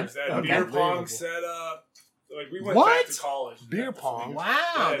down beers. Yeah, That okay. beer pong Unbelievable. set up. Like we went What? back to college. Beer at the pong? Flamingo.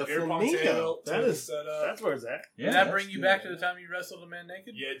 Wow, Yeah, the beer pong Flamingo. table That is- set up. That's where it's at. Yeah, Did that that's bring you good. back to the time you wrestled a man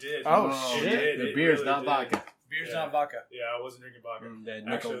naked? Yeah, it did. Oh, Oh, shit. It did. The It beer's really not did. vodka. Beer's Yeah. not vodka. Yeah, I wasn't drinking vodka. That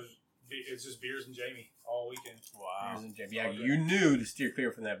nickel. Actually, it's just beers and Jamie all weekend. Beers and Jam. Yeah, Okay. you knew to steer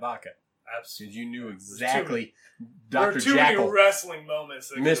clear from that vodka. Absolutely. Because you knew too exactly There Dr. were too many Jackal, wrestling moments.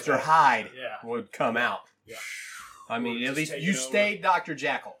 that Mr. could've Hyde Yeah. would come out. Yeah. I mean, We're at just least taking you over. stayed Dr.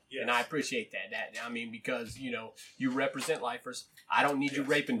 Jackal. Yes. And I appreciate that. I mean, because, you represent lifers. I don't need you Yes.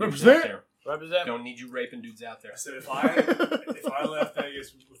 raping dudes Represent. out there. Represent. Don't need you raping dudes out there. I said if I left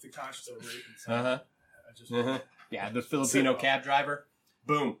Vegas with the conscience of raping, Uh-huh. I just. Yeah, the Filipino Sit- cab driver.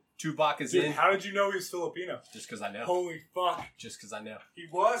 Boom. 2 vodkas Dude, in. how did you know he was Filipino? Just because I know. Holy fuck, Just because I know. he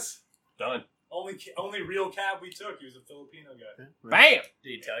was. Done. Only real cab we took. He was a Filipino guy. Bam! Did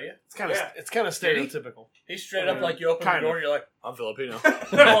he tell you? It's kind of Yeah. stereotypical. stereotypical. He's straight up like you open Kind the door of. and you're like, I'm Filipino.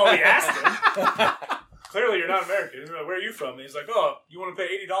 Well, we asked him. Clearly, you're not American. We're like, where are you from? And he's like, oh, you want to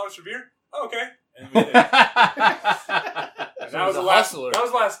pay $80 for beer? Oh, okay. And we did. And that was the last. hustler. That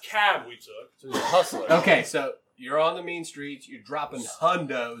was the last cab we took. So he's a hustler. Okay, so you're on the mean streets. You're dropping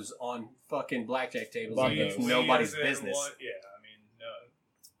hundos on fucking blackjack tables like it's nobody's as in business. yeah, I mean,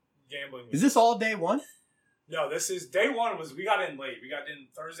 gambling. Is this all day one? No, this is day one. We got in late. We got in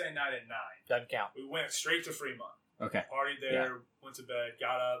Thursday night at 9. Doesn't count. We went straight to Fremont. Okay. Partied there. Yeah. Went to bed.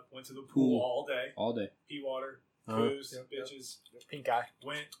 Got up. Went to the pool Pool. all day. All day. Pee water. Uh-huh. Booze. Yep, Bitches. Pink eye.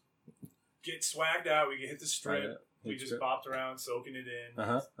 Went. Get swagged out. We could hit the strip. Right. We just bopped around, soaking it in.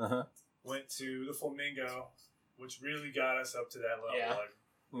 Uh-huh. Uh-huh. Went to the Flamingo, which really got us up to that level. Yeah.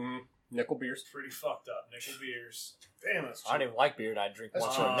 Like, Nickel beers. pretty fucked up. Nickel beers. Damn, that's I don't even like beer and I'd drink That's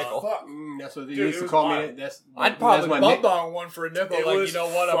one for a cheap. nickel. Fuck. That's what they Dude, used it to was call me. wild. I'd probably my bump on one for a nickel. It Like, was you know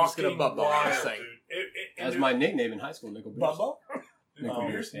what? I'm just going to fucking bump on this wild, thing. dude. That's my nickname in high school, Nickel beers. Bubba? Nickel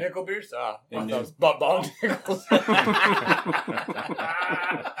beers. Yeah. Nickel beers? Ah, And that new. was butt bong nickels.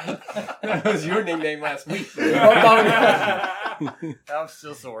 That was your nickname last week. I'm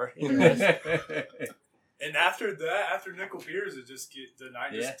still sore. And after that, after nickel beers, it just the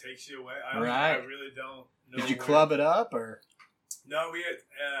night Yeah. just takes you away. I Right. really don't know. Did you where- club it up or? No, we had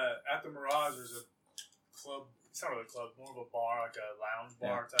at the Mirage. There's a club. It's not really a club, more of a bar, like a lounge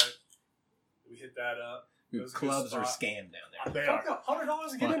bar type. We hit that up. It was a good Clubs are a spot. scam down there. They are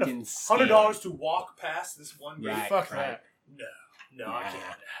 $100 to get in. Fucking $100 to walk past this one gate. Right, Fuck right. that. No, I Yeah.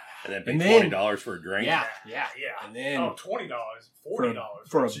 can't. And then pay And then- $20 for a drink. Yeah. Yeah. And then Oh, $20, $40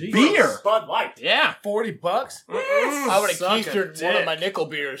 for a Jesus. beer. Bud Light. Yeah. $40. I would have Suck a keistered one of dick. my nickel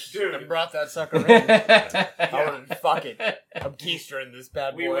beers Dude. and brought that sucker in. I would have fucking. I'm keistering this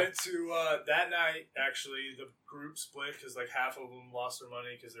bad boy. We went to that night. Actually, the group split because like half of them lost their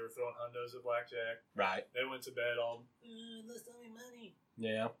money because they were throwing hundos at blackjack. Right. They went to bed all. Let's throw me money.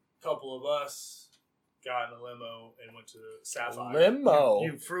 Yeah. Couple of us got in a limo and went to Sapphire. Limo.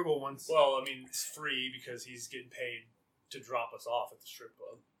 You frugal ones. Well, I mean, it's free because he's getting paid to drop us off at the strip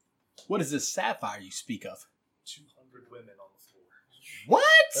club. What is this sapphire you speak of? 200 women on the floor. What?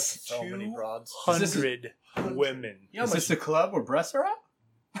 That's so many broads. Is this- 100 women. Is this a club where breasts are out?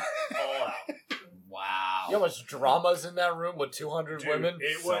 All out. Wow. You know how much drama's in that room with 200 Dude, women?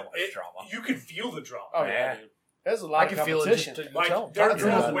 It So was, much drama. You could feel the drama. Oh, yeah. dude. There's a lot I of can feel it competition. just to Like tell. there are Talking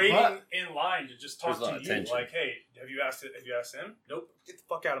girls about it. waiting in line to just talk There's a lot to of you. tension. Like, hey, have you asked him? Nope. Get the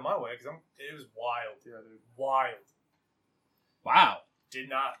fuck out of my way because it was wild. Yeah, dude. Wild. Wow. Did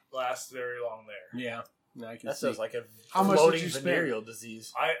not last very long there. Yeah. I can That see. sounds like a How much did floating you spend? venereal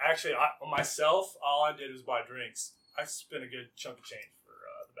disease. I actually, myself, all I did was buy drinks. I spent a good chunk of change for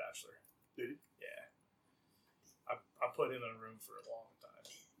The Bachelor. Did you? Yeah. I put him in a room for a long time.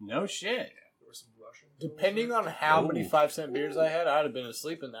 No shit. There were some Russians. Depending on how many Ooh. 5-cent beers I had, I'd have been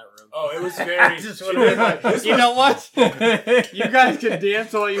asleep in that room. Oh, it was very. I just would've been like, you know what? You guys can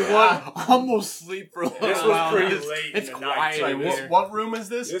dance all you want. I'm gonna sleep for a little This while. was pretty It's- late. It's in the quiet night. in What, here. what room is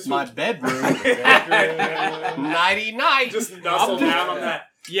this? This My was- bedroom. Nighty night. Just nuzzle down on that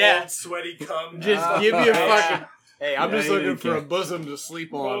Yeah. old sweaty cum. Just give me a Yeah. fucking. Hey, I'm Yeah, just you looking don't for a care. bosom to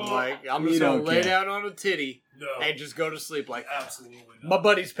sleep on. Like I'm You just gonna don't lay care. down on a titty No, and just go to sleep. Like absolutely my not.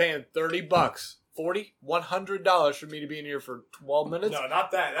 buddy's paying $30, $40, $100 for me to be in here for 12 minutes. No,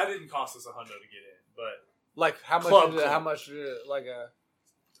 not that. That didn't cost us $100 to get in, but Like how much? Club, is it, club. how much?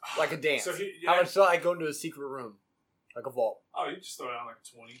 Like a dance? So he, How much do I go into a secret room, like a vault? Oh, you just throw it out like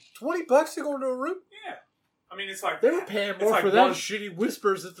 20. $20 to go into a room? Yeah, I mean it's like They were paying it's more like for that one- shitty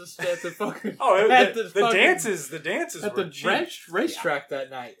whispers at the fucking Oh, at the fucking- dances. The dances at were the cheap. racetrack that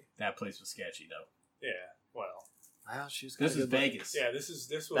night. That place was sketchy though. Yeah, well, Wow, she was. This is Vegas. yeah. This was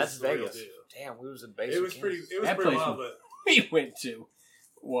That's the real Vegas. deal. Damn, we was in Vegas. It was pretty. It was That pretty place wild. was- But We went to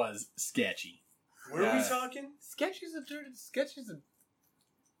was sketchy. where are we Yeah. talking? Sketchy's a dirty. Sketchy's a.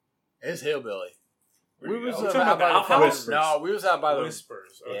 It's hillbilly. Where We you was go? We out talking about by the the outhouse? No, we was out by the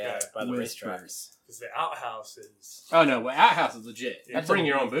Whispers. Okay, yeah by the racetrack. Whispers. because the outhouse is. Oh no, well, outhouse is legit. Yeah. You bring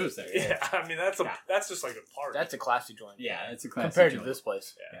your own booze there. Yeah, I mean that's Yeah. that's just like a party. That's a classy joint. Yeah, it's a classic compared to joint. this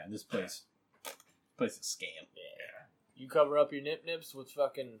place. Yeah, this place is a scam. You cover up your nip nips with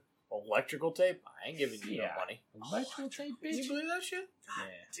fucking electrical tape. I ain't giving you Yeah. no money. Electrical tape, Can you bitch. believe that shit? Yeah.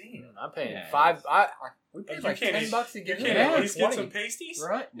 Damn. I'm paying Yeah. $5. We paid You like can't- $10 to You get can't in. Yeah, at least get 20. some pasties.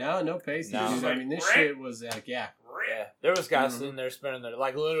 Right? No pasties. No. dude. I mean, this Like, shit was like, yeah. Yeah, there was guys Mhm. sitting there spending their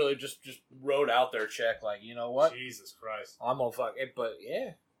like literally just wrote out their check. Like, you know what? Jesus Christ, I'm gonna fuck it, but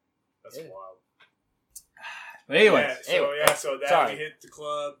yeah. that's Yeah. wild. But anyway, So that sorry. we hit the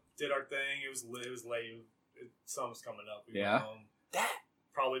club, did our thing. It was late. Sun was coming up. We Yeah. went home. That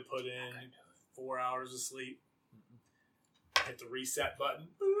Probably put in 4 hours of sleep. Hit the reset button.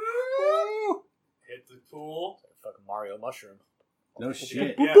 Hit the pool. fucking Mario mushroom. no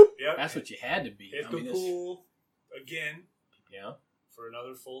shit. Yeah. That's what you had to be. Hit I the mean, it's- pool again Yeah, for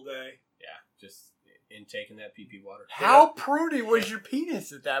another full day. yeah. Just intaking that pee water. How prudy was your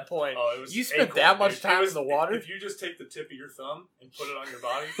penis at that point? Oh, it was You spent acorn, that much dude. It time was- in the water? If you just take the tip of your thumb and put it on your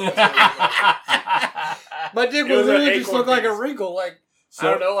body, My dick It would was an literally just acorn look like a penis. wrinkle, like So-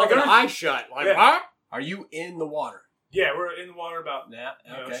 I don't know, like Oh, an there's- eye shut. Like Yeah. huh? Are you in the water? yeah, we're in the water about Yeah.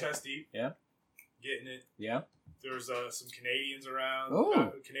 Okay. chest deep. Yeah. Getting it. Yeah. There was some Canadians around.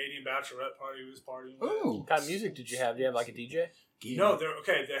 Ooh. Canadian bachelorette party was partying. with. Ooh. What kind of music did you have? Did you have like a DJ? No, they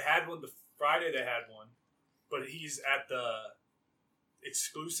had one. The Friday they had one, but he's at the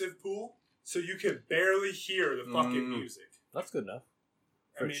exclusive pool, so you could barely hear the fucking Mm. music. That's good enough.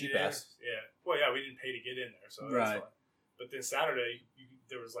 For a cheap yeah, ass. Yeah. Well, yeah, we didn't pay to get in there, so Right. that's fine. But then Saturday,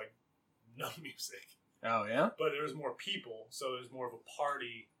 there was like no music. Oh yeah. but there was more people, so there's more of a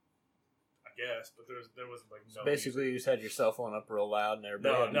party, I guess. But there wasn't like no. Basically, you just had your cell phone up real loud and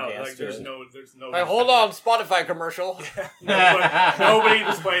everybody no, danced like to there's it. no. Like, hold on, Spotify commercial. Nobody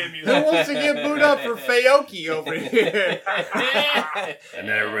was playing music. Who wants to get booed up for Fayoki over here? And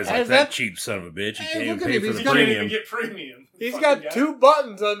then everybody's like, Has that that- cheap son of a bitch. He Hey, can't even look at pay him, for he's the got- Can't even premium. get premium. He's Fucking got guy. 2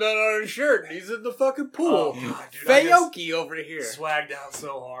 buttons undone on his shirt. He's in the fucking pool. Oh, God, dude, I just Fayoki over here. swagged out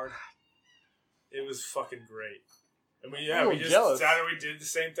so hard. It was fucking great. And I'm a we little just jealous. Saturday we did the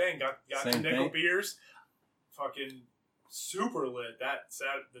same thing. Got Same nickel thing? beers. Fucking super lit that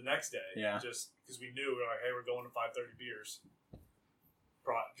Saturday, the next day. Yeah. Just because we knew we were like, hey, we're going to 5:30 beers.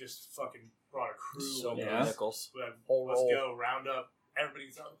 Brought a crew. So of many Yeah. nickels. Let's Whole roll. go, round up.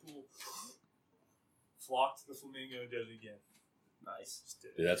 Everybody's out of the pool. Flocked to the Flamingo and did it again. Nice. Just did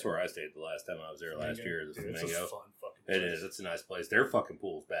it. Dude, that's where I stayed the last time I was there last year. The Dude, it's Flamingo. a fun fucking It place. is. It's a nice place. Their fucking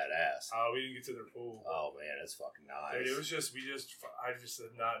pool's badass. We didn't get to their pool. Oh man, it's fucking nice. Dude, it was just I just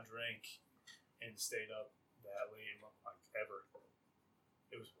did not drink and stayed up that late like ever.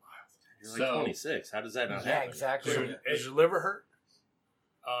 It was wild. You're like So- 26. How does that not Yeah, happen? exactly. Dude, Does your liver hurt?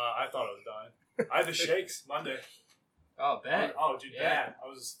 I thought I was dying. I had the shakes Monday. Oh, bad. Oh, dude, Yeah. bad. I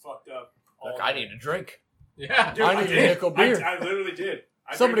was fucked up. all Look, I day. need a drink. Yeah. Dude, I need a did. nickel beer. I literally did.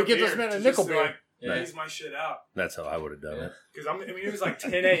 I Somebody drank a get this beer man a to nickel just, beer. Like, Yeah. ease my shit out. That's how I would have done Yeah. it. Because I mean, it was like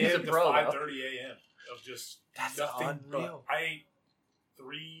 10 He's a a.m. to pro, though. 5:30 a.m. of just That's nothing. unreal. But I ate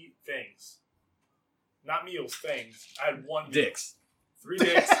 3 things. Not meals, things. I had 1 meal. Dicks. 3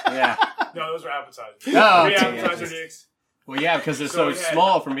 dicks. Yeah. No, those were appetizers. Oh, 3 okay. appetizer dicks. Well, yeah, because they're So so, we had-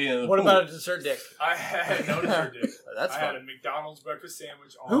 small from being in the What pool. about a dessert dick? I had no dessert dick. That's I had a fun. McDonald's breakfast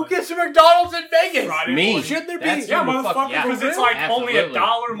sandwich on Who gets a McDonald's in Vegas? Friday Me. morning. Shouldn't there be? That's Yeah, who the fuck- motherfucker, yeah. because it's Really? like only Absolutely.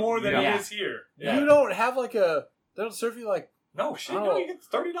 $1 more than Yeah. it is here. You don't have like a. They don't serve you like. No, shit, Oh. no, you get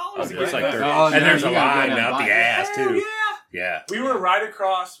 $30 to It's get like that. they're- Oh, and no, there's a you gotta line go down out and the buy it. ass Hell too. yeah. Yeah. We were right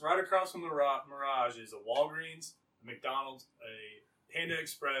across from the Mirage is a Walgreens, a McDonald's, a Panda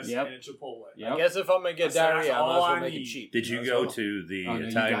Express, Yep. and a Chipotle. Yep. I guess if I'm gonna I get said, diarrhea, that's I might as all well I make it need. cheap. Did you That's go all. to the Oh, no, you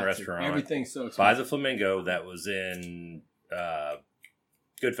Italian got to. restaurant Everything's so by expensive. the Flamingo that was in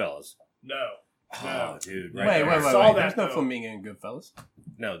Goodfellas? No. Oh, dude! Wait, Right there. wait, Saw wait. that, There's no though. flamingo in Goodfellas.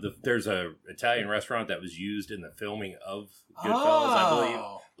 No, there's a Italian restaurant that was used in the filming of Goodfellas.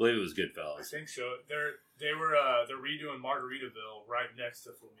 I believe it was I Goodfellas. think so. They're redoing Margaritaville right next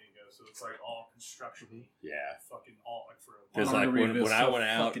to Flamingo, so it's like all construction. Yeah, Fucking all like for a 'Cause, like, when I went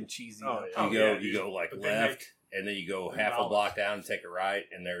out- fucking cheesy. Oh, though. yeah. you go like But they left, and then you go half a $100. block down and take a right,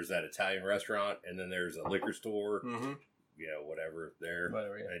 and there's that Italian restaurant, and then there's a liquor store, Mm-hmm. you know, whatever there.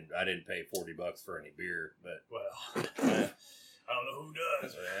 Whatever, yeah. And I didn't pay $40 for any beer, but Well, I don't know who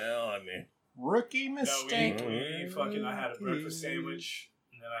does. well, I mean, Rookie No, mistake. I had a breakfast sandwich,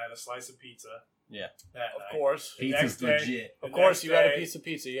 and then I had a slice of pizza. Yeah. That Of night. course. The Pizza's next day- legit. the Of course, next you had a day- piece of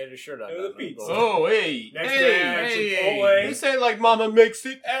pizza. You had your shirt on. It was a pizza. Oh, hey. Next hey, day I had Chipotle. This ain't like Mama makes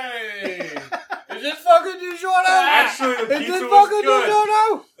it. Hey! Is it fucking DiGiorno? Actually, the Is pizza it was fucking good.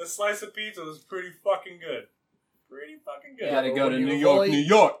 DiGiorno? The slice of pizza was pretty fucking good. Pretty fucking good. You gotta go to We've New York, only- New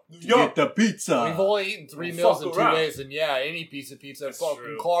York to York. get the pizza. We've only eaten 3 Well, meals in fuck 2 around. days, and yeah, any piece of pizza, That's fucking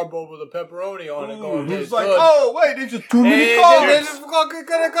true. cardboard with a pepperoni on it, Ooh, going to he's taste like, good. oh, wait, there's just too many Hey, carbs. this is fucking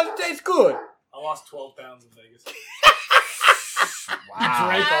gonna taste good. I lost 12 pounds in Vegas.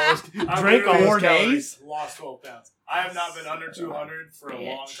 Drink all 4 days? Lost 12 pounds. I have not been under 200 for a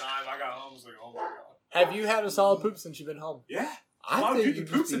long time. I got home, I was like, oh my god. Have you had a solid poop since you've been home? Yeah. I Wow, think dude, you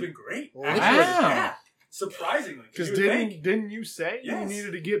the poops just have be- been great. Wow. Yeah. Surprisingly. Because you would think. didn't you say Yes. you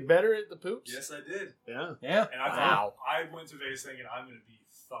needed to get better at the poops? Yes, I did. Yeah. Yeah. And I Wow. thought I went to Vegas thinking I'm going to be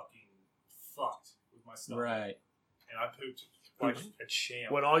fucking fucked with my stomach. Right. And I pooped like a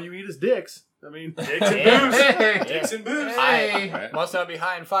champ. When all you eat is dicks. I mean, Dicks and Yeah. booze. Yeah. Dicks and booze. Hey. right? Must not be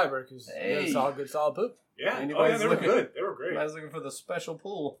high in fiber because Hey. it's all good solid poop. Yeah. Anybody's they were looking- good. They were great. I was looking for the special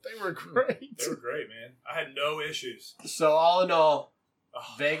pool. they were great. They were great, man. I had no issues. So all in all, Ugh,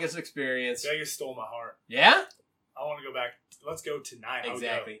 Vegas experience. Vegas stole my heart. Yeah. I want to go back. Let's go tonight. I would go.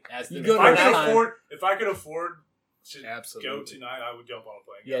 Exactly. That's the You If go to I that could time. afford to Absolutely. go tonight, I would jump on a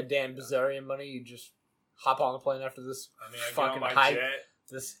plane. Yeah, Dan Bazarian money. You just hop on the plane after this I mean, I'd get fucking on my high, jet.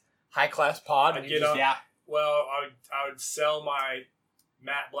 this high class pod, and I'd you get just on- Yeah. Well, I would sell my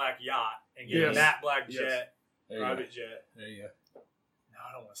matte black yacht and get Yes. a matte black Yes. jet, There you go. private jet. There you go. No,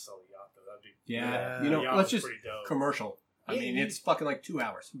 I don't want to sell the yacht though. That'd be Yeah. Yeah. You know, the yacht let's was just pretty dope. commercial. I mean, it's fucking like 2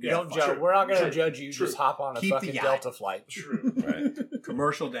 hours. you don't judge. true. We're not going to True. judge you. True. Just hop on a Keep the fucking yacht. Delta flight. True. Right.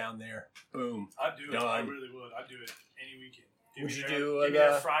 Commercial down there. Boom. I'd do it. I Done. really would. I'd do it any weekend. Would me you there- do, Give me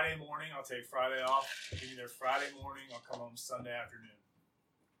there the- Friday morning. I'll take Friday off. Give me there Friday morning. I'll come home Sunday afternoon.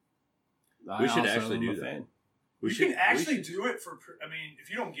 We should also actually am do a that. fan. You can actually do it for. I mean, if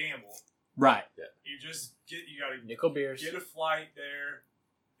you don't gamble, Right. you just get. You gotta Nickel beers. get a flight there.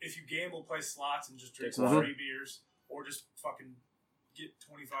 If you gamble, play slots and just drink Mhm. some free beers, or just fucking get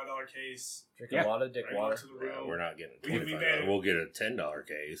 $25 case. Drink Yeah. a lot of dick Bring it water. to the Yeah, room. we're not getting We can be $25. made- We'll get a $10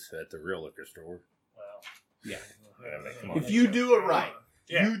 case at the real liquor store. Well, Yeah. Come on. If you do it right.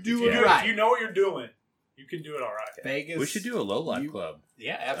 Yeah. You do If it right. If you know what you're doing, you can do it all right. Vegas. We should do a low life you- club.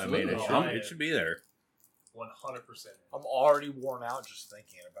 Yeah, I absolutely. mean, Oh, it should be there. 100%. I'm already worn out just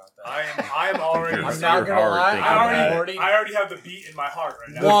thinking about that. I am already. You're I'm not You're gonna hard lie. thinking I about I'm it. already. I already have the beat in my heart right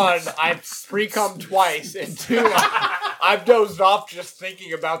now. One, I've pre-cum twice, and two, I've dozed off just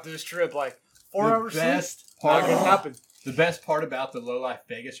thinking about this trip. Like 4 The hours sleep, best not part. gonna happen. The best part about the Low Life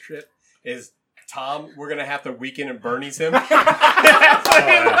Vegas trip is Tom. We're gonna have to weekend and Bernie's him. like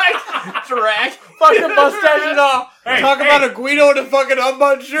drag. Fucking mustache and all. Hey, Talk hey. about a Guido in a fucking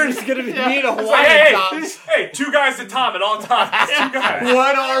unbuttoned shirt. It's gonna be me in a It's like, Hawaiian tops. hey, two guys to Tom at all times. Two guys.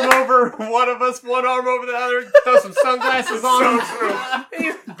 One arm over one of us, one arm over the other. Throw some sunglasses on. So true.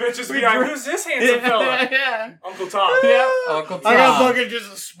 Bitches be like, who's this handsome fella? Yeah. Uncle Tom. Yeah. Uncle Tom. I got fucking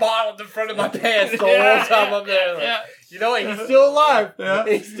just a spot on the front of my pants the whole time I'm there. Like, Yeah. you know what? He's still alive. Yeah.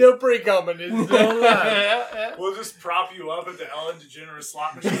 He's still pre-coming. He's still alive. We'll just prop you up at the Ellen DeGeneres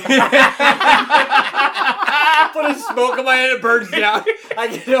slot machine. Put a smoke in my hand and burns down. I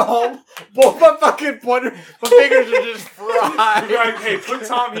get home. Both my fucking pointer, my fingers are just fried. Be like, hey, put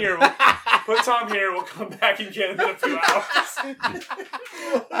Tom here. Put Tom here. We'll come back and get him in a few hours. You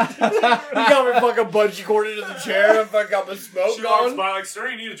got me fucking bungee corded to the chair. I fucking got my smoke She walks going. by like, sir,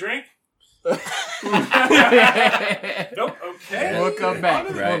 you need a drink? Nope. Okay. We'll come back.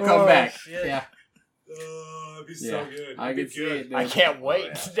 Right. We'll come Oh, back. shit. Yeah. That'd be Yeah. so good. I It'd be can see good. it. Dude. I can't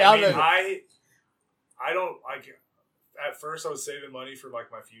wait. Oh, yeah. Down I mean, to I don't like. At first, I was saving money for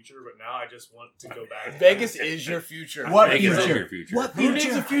like my future, but now I just want to go back. Vegas is your future. What Vegas is future? your future. What Who needs a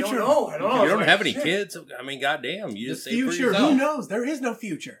I don't future? know. I don't know. You It's don't like, have any shit. kids. I mean, goddamn, you The just save for future. yourself. Who knows? There is no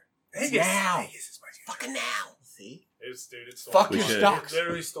future. Vegas. Now. Vegas is my future. Fucking now. See? It's, dude, it stole Fuck my We your should. stocks. It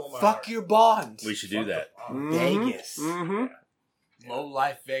literally stole my Fuck heart. your bonds. We should do that. Vegas. Mm-hmm. Low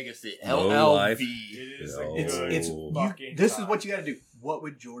Life Vegas. The Low LLV. life. It is No. a It's good it's fucking this is time. what you got to do. What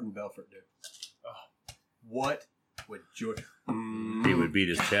would Jordan Belfort do? What would Jordan? He would beat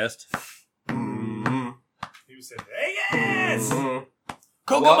his chest. He would say Vegas. Coke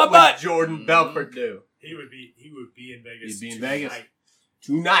Coke what on my would butt. Jordan Belfort do? He would be in Vegas. He'd be in tonight.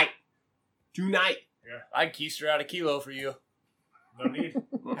 Vegas. Tonight. I'd keister out a kilo for you. No need.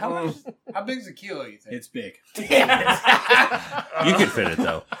 How big's a kilo, you think? It's big. You could fit it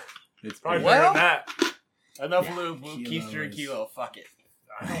though. It's Probably big. Well- bigger than that. Enough Yeah, lube. We'll kilos. keister a kilo. Fuck it.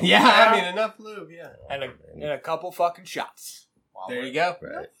 Yeah, I mean enough lube. Yeah. And a couple fucking shots. There you go.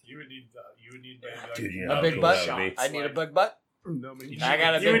 Right. You would need maybe like Dude, you A know how big cool butt? that would be. I need a big butt. No, man. I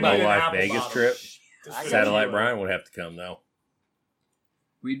got a You big would butt. need an Life apple Vegas bottom. trip. To I fit Satellite you. Brian would have to come though.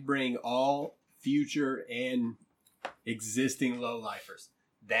 We'd bring all future and existing low lifers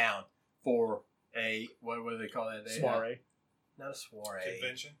down for a what do they call that? Soiree. Not a soiree.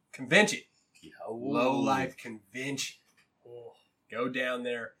 Convention. Convention. Oh. Low life convention. Oh, Go down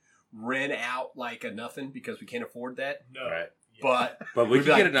there, rent out like a nothing because we can't afford that. no. Right. But But we we'd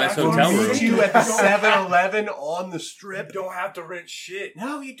could be get a nice that's what hotel I'm room. meet you at the 7-Eleven on the strip. You don't have to rent shit.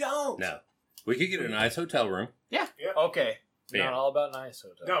 No, you don't. No. We could get a nice hotel room. Okay. Yeah. Not all about nice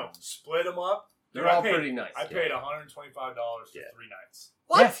hotel. No, split them up. They're Dude, I all paid- pretty nice. I paid $125 for Yeah. 3 nights.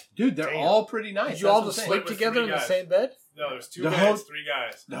 What? Yeah, dude, they're Damn. all pretty nice. Did you That's all what just I'm sleep saying. with together three in the guys. same bed? No, there's 2 The beds, whole- 3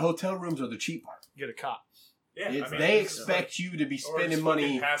 guys. The hotel rooms are the cheap part. Get a cop. Yeah, It's, I mean, they it's expect you to be or just spending fucking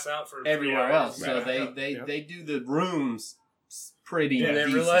money pass out for 3 everywhere hours. else. So Right. they do the rooms pretty Yeah, You didn't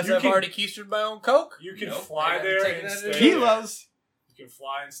decent. realize You I've can- already keistered my own Coke? You can Nope. fly I gotta there take and that stay. into Kilos. You can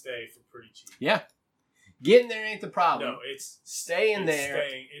fly and stay for pretty cheap. Yeah. Getting there ain't the problem. No, it's Staying it's there.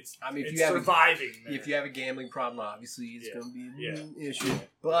 Staying. It's I mean, if it's you have surviving. there. If you have a gambling problem, obviously it's Yeah. going to be Yeah. an issue.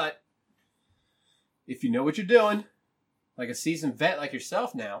 But if you know what you're doing, like a seasoned vet like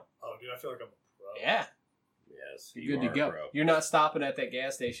yourself now, Oh, dude, I feel like I'm a pro. yeah, Yes. you're you good to are, go. bro. You're not stopping at that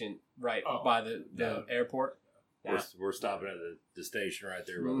gas station right Oh, by the no. airport. We're stopping at the station right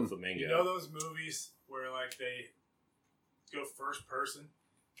there by the Flamingo. You know those movies where like they go first person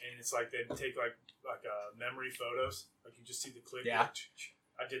and it's like they take like memory photos, like you just see the click. Yeah. like,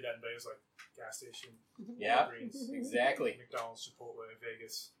 I did that in Vegas, like gas station, Yeah, Walgreens, exactly. McDonald's, Chipotle,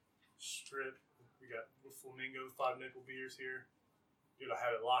 Vegas Strip. We got Flamingo 5 nickel beers here. Dude, I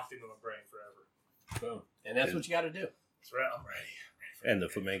have it locked into my brain forever. Boom. And that's what you got to do. It's right. I'm ready. For And the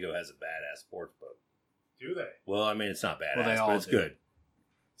Vegas. Flamingo has a badass sports boat. Do they? Well, I mean, it's not badass, Well, they all but it's do. good.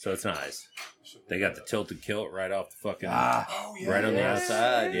 So it's nice. They got the tilted kilt right off the fucking, Oh, yeah. right on the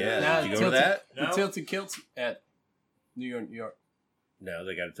outside. Yeah. Now, Did you go to that? The No. tilted kilts at New York. No,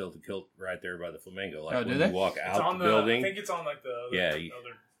 they got a tilted kilt right there by the Flamingo. Like Oh, do when they? you walk It's out on the I building. think it's on like the other, Yeah,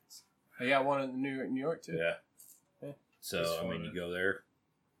 other. They got one in New York too. Yeah. Yeah. So, Just I mean, for you it. go there.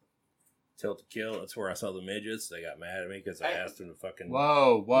 Tilted kilt. That's where I saw the midgets. They got mad at me because I asked them to fucking...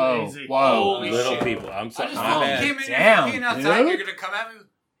 Whoa, whoa, Crazy. whoa! Holy little shit. people. I'm I sorry. just My fucking bad. came in Damn, here fucking outside. dude. You're gonna come at me.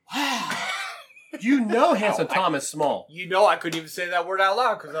 You know, Handsome Tom is small. You know, I couldn't even say that word out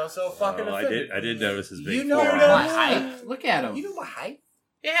loud because I was so fucking Oh, offended. I did notice his big You know forearm. my height. Look at him. You know my height?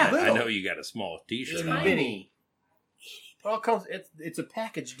 Yeah, I little. know you got a small t-shirt on. Tiny. Well, it comes. It's a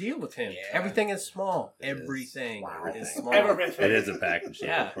package deal with him. Yeah. Everything is small. It is. Everything Wow. is small. Everything. It is a package deal,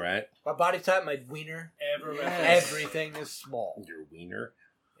 Yeah. right? My body type, my wiener, Everything. Yes. everything is small. Your wiener.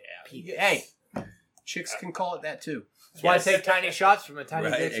 Yeah. Hey, chicks can call it that too. That's why I Yes. take tiny shots from my tiny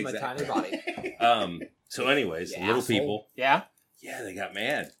Right, dick to my exactly. tiny body. So anyways, Yeah, little asshole. people, Yeah. yeah, they got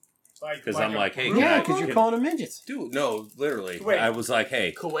mad. Because I'm like, hey, Yeah, I- because you're can- calling them midgets. Dude, no, literally. Kuwait. I was like,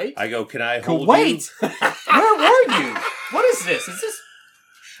 hey, Kuwait? I go, can I hold Kuwait. you? Where were you? What is this? Is this?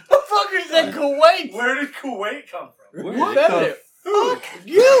 The fucker said Kuwait? Where did Kuwait come from? Where What did- the Who? fuck?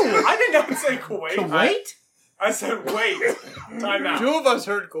 You? I did not say Kuwait. Kuwait? I said wait. Time out. Two of us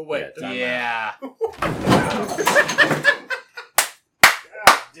heard Kuwait. Yeah, time Yeah.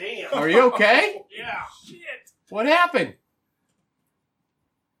 Damn. Are you okay? Yeah. Shit. What happened?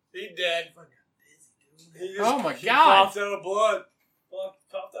 He dead. He just, Oh my he God. Popped out of blood.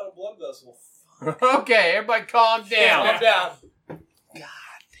 Popped out a blood vessel. Okay, everybody calm down. Calm down.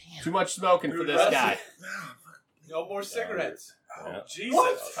 Too much smoking for this guy. No more cigarettes. Yeah. Jesus.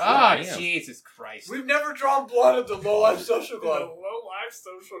 What? Oh, Damn. Jesus Christ. We've never drawn blood at the Low Life Social The Club. Low Life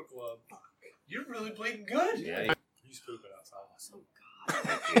Social Club. You're really bleeding good. Yeah, He's pooping outside.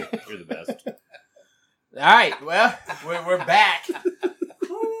 thank you. You're the best. All right, well, we're back.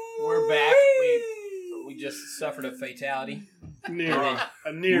 We're back. We just suffered a fatality. Near.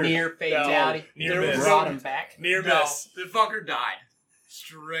 A near. Near fatality. Near miss. Brought him back. Near No, miss. the fucker died.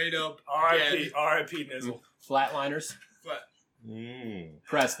 Straight up. R.I.P. dead. R.I.P. Nizzle. Flatliners.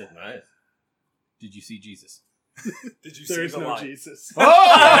 Preston, Nice. did you see Jesus? Did you see There's the no light? Jesus. Oh!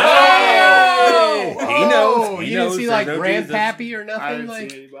 He knows. He You knows didn't see there's like no Grandpappy or I nothing? didn't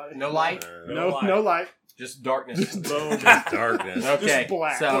Like see anybody. no light? No light. Just darkness. Boom. Just darkness. Okay.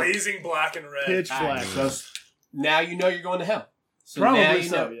 black. So Blazing black and red. Pitch all right, black. so now you know you're going to hell. So Probably now you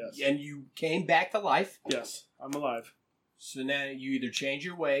so, know, yes. and you came back to life. Yes, I'm alive. So now you either change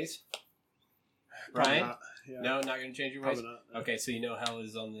your ways, Probably right? not. Yeah, No, not going to change your ways. probably not. Okay, so you know hell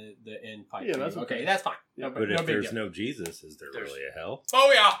is on the end pipe. Yeah, for you. that's okay. okay. That's fine. Yeah, no, But no if big there's deal. no Jesus, is there really a hell?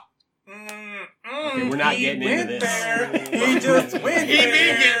 Oh, yeah. Okay, we're not He getting into went this. there. He just went He be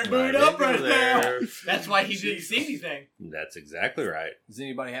there. getting booed up right now. there. That's why he didn't see anything. That's exactly right. Does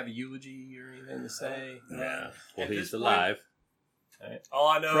anybody have a eulogy or anything to say? Yeah. Well, At he's this point- alive. All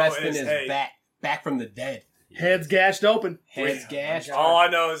I know Preston is, is hey, back from the dead. Heads gashed open. Heads gashed. all I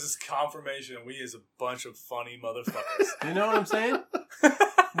know is this confirmation. We is a bunch of funny motherfuckers. You know what I'm saying?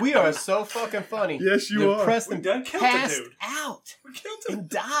 We are so fucking funny. Yes, you that are. we Preston done killed the passed dude. out We killed him. and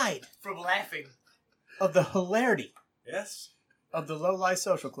died From laughing. of the hilarity Yes. of the Low Life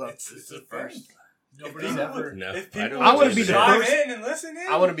Social Club. It's the first. Nobody's If people ever. would- No, If I people don't I wanna would be just the chime first- in and listen in.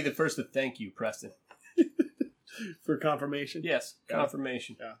 I want to be the first to thank you, Preston. For confirmation. Yes, Yeah.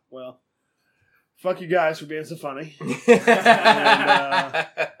 confirmation. Yeah. Well, fuck you guys for being so funny.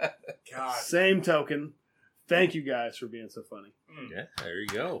 God. Same token, thank you guys for being so funny. Yeah, there you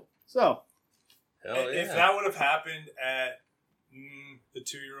go. So, Hell If yeah. that would have happened at the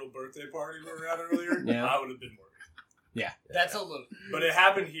 2-year-old birthday party we were at earlier, Yeah. I would have been worried. That's a little. But it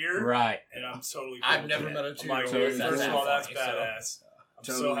happened here, Right. and I'm totally cool I've with never it. met a I'm 2-year-old. like, So first that's of all, that's funny, so- badass. I'm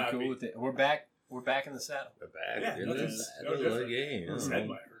Totally so happy. cool with it. We're back. We're back in the saddle. We're back Yeah, in no the different. saddle No different. again. His head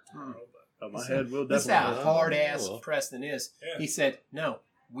might hurt tomorrow, but my head will This is definitely. how will. hard ass Well. Preston is. Yeah. He said, "No,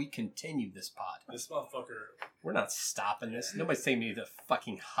 we continue this pod. this motherfucker. We're not stopping this. Nobody's taking me to the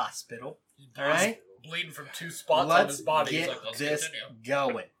fucking hospital. All right, Bleeding from 2 spots on let's his body. get He's like, let's this continue.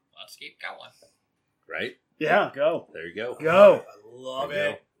 going." Let's keep going. Right? Yeah, go. There you go. Go. I love There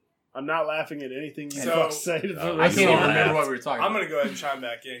you it. I'm not laughing at anything you So- fuck say. To the I I rest can't of even the- remember what we were talking I'm about. going to go ahead and chime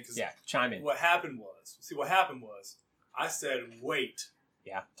back in because Yeah, chime in. what happened was, I said, wait.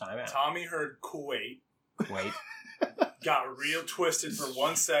 Yeah, time out. Tommy heard Kuwait, Wait. got real twisted for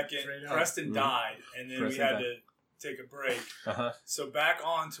 1 second. Straight up. Preston Mhm. died, and then Preston we had died. to take a break. Uh huh. So back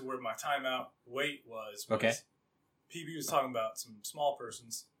on to where my timeout wait was. Okay. PB was talking about some small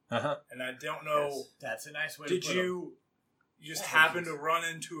persons, Uh huh. and I don't know. That's a nice way Did to put it. You just happened to run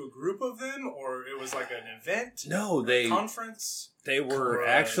into a group of them, or it was like an event? No, Conference? They were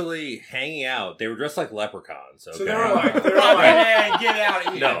actually hanging out. They were dressed like leprechauns. Okay? So they were like, Hey, get out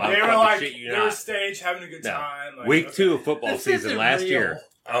of here. No, they were fucking like, shit you they were not. stage having a good No. time. Like, Week okay. 2 of football This season isn't last real. year.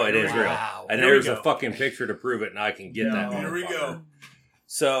 Oh, it is real. Wow. And Here we there's a go. fucking picture to prove it, and I can get that. Here we go. motherfucker.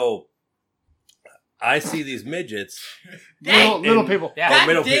 So I see these midgets. Little people. Oh,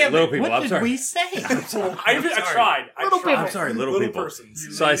 little people. What I'm did sorry. we say? I tried. I'm sorry, little people.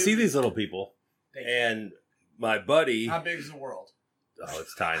 persons. So I see these little people, and my buddy. How big is the world? Oh,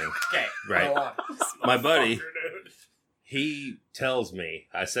 it's tiny. Okay. Right. Go on. My buddy, Fucker, dude. he tells me,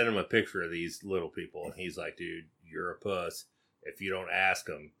 I sent him a picture of these little people, and he's like, dude, you're a puss if you don't ask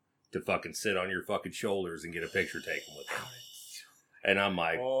them to fucking sit on your fucking shoulders and get a picture taken with them. And I'm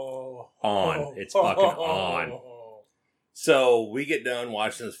like, on. It's fucking on. So we get done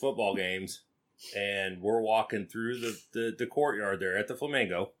watching this football games, and we're walking through the courtyard there at the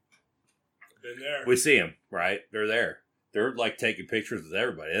Flamingo. Been there. We see them, right? They're there. They're like taking pictures with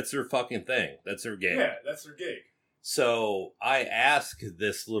everybody. That's their fucking thing. That's their game. Yeah, that's their gig. So I ask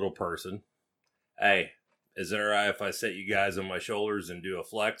this little person, hey, is it all right if I set you guys on my shoulders and do a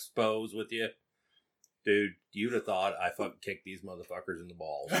flex pose with you? Dude, you'd have thought I fucking kicked these motherfuckers in the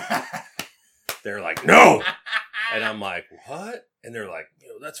balls. They're like, no! And I'm like, what? And they're like,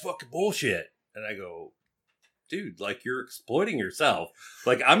 that's fucking bullshit. And I go, dude, like, you're exploiting yourself.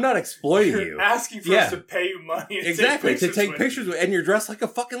 Like, I'm not exploiting You're you. asking for us to pay you money and Exactly, to take with pictures you. with, and you're dressed like a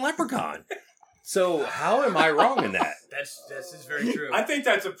fucking leprechaun. So how am I wrong in that? This is very true. I think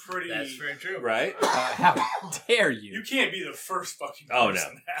that's a pretty... That's very true. Right? How dare you? You can't be the first fucking Oh, no.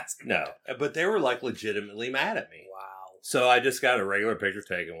 person to ask him. No. But they were like legitimately mad at me. Wow. So I just got a regular picture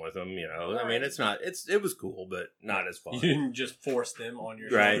taken with them, I mean, it was cool, but not as fun. You didn't just force them on your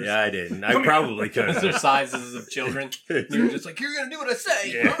Right, shoulders. I didn't. I probably could Because they're have. sizes of children. You were just like, you're going to do what I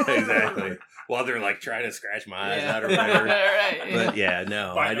say. Yeah, exactly. While they're like trying to scratch my eyes Yeah. out or whatever. Right. But yeah,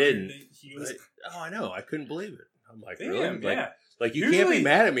 no, Bite I on your didn't. heels. But, I know. I couldn't believe it. I'm like, Damn, really? yeah. Like you can't Usually- be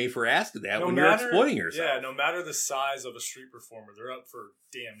mad at me for asking that when you're exploiting yourself. Yeah, no matter the size of a street performer, they're up for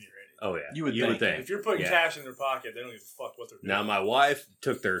damn near anything. Oh yeah, You would would think. think. If you're putting Yeah. cash in their pocket, they don't give a fuck what they're doing. Now my wife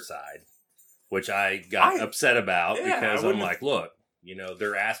took their side, which I got upset about Yeah, because I I'm wouldn't like, look,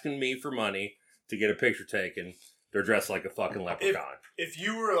 they're asking me for money to get a picture taken. They're dressed like a fucking leprechaun. If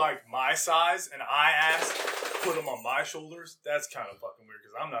you were like my size and I asked to put them on my shoulders, that's kind of fucking weird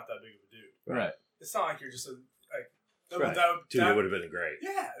because I'm not that big of a dude. Right. It's not like you're just a like. Right. Dude, it would have been great.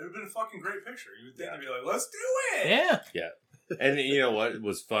 Yeah, it would have been a fucking great picture. You would think they'd be like, "Let's do it." Yeah. And you know what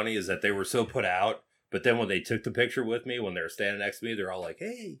was funny is that they were so put out, but then when they took the picture with me, when they were standing next to me, they're all like,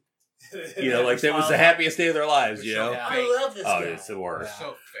 hey. Like that was the happiest day of their lives, Yeah. I love this Oh, it's the worst.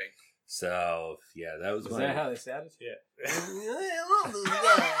 So fake. So, yeah, that was Is funny. that how they said it? Yeah. I love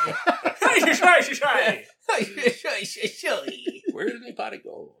this guy. She's right. Where's my pot of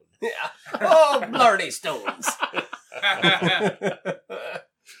gold? Yeah. Oh, Blarney Stones. God, man.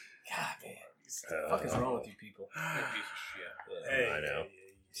 What the fuck is wrong with you people? Hey, I know.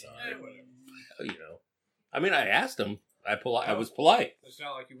 Sorry. I mean, I asked him. I was polite. It's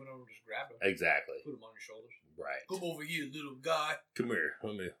not like you went over and just grabbed him. Exactly. Put him on your shoulders. Right. Come over here, little guy. Come here.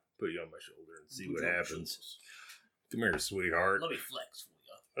 Let me put you on my shoulder and see what happens. Come here, sweetheart. Let me flex for you.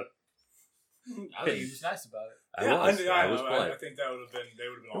 I think he was nice about it. I was polite. I think that would have been. They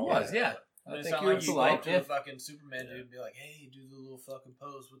would have been It all was, right. yeah. And I it's think not you were like you go polite. up to the fucking Superman dude and be like, hey, do the little fucking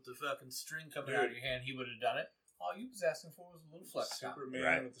pose with the fucking string coming out of your hand. He would have done it. All you was asking for was a little flex. Superman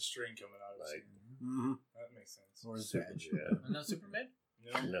Right. with the string coming out of his Like- hand. Mm-hmm. That makes sense. Or is Super- that? yeah. No Superman?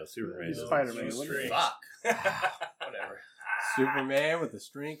 No, Superman. He's doesn't- Spider-Man. no What is string. Fuck. Whatever. Superman with the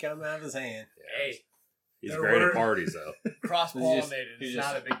string coming out of his hand. Yeah. Hey, He's Never great at wondered- parties, though. cross-pollinated. He's It's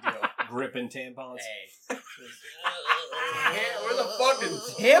just- not a big deal. Gripping tampons. Hey. Where the fuck did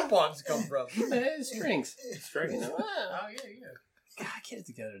tampons come from? Strings. Strings. You know, Oh, yeah. God, get it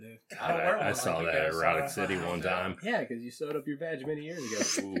together, dude. I don't wear one. I saw You that at guys Erotic saw City it. one time. Yeah, because you sewed up your badge many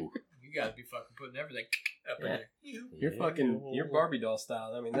years ago. Ooh. You gotta be fucking putting everything up in Yeah. there. You're fucking, you're Barbie doll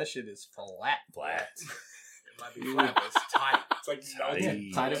style. I mean, that shit is flat. Flat. It might be flat, but it's tight. It's like Tight. Yeah,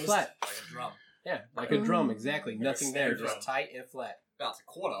 tight and flat. Like a drum. Yeah, like a drum, exactly. Like a Nothing there, snare just drum. tight and flat. Bounce a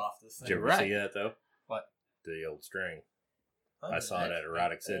quarter off this Did thing. you ever Right. see that, though? What? The old string. Huh? I saw it at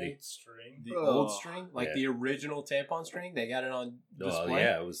Erotic City. Old string. The Oh. old string, like Yeah. the original tampon string. They got it on Well, display.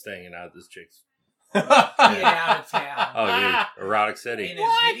 yeah, I was staying out this chick's. Get out of town. Oh, dude. Erotic In City. a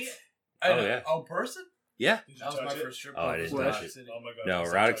video? Oh, yeah. Oh, person? Yeah. Did you That was touch my it? first strip Oh, I club. didn't was touch Erotic it. City. Oh my god. No,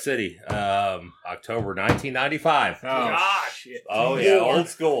 please Erotic don't touch City. October 1995. Oh, God. shit. Oh, yeah. Old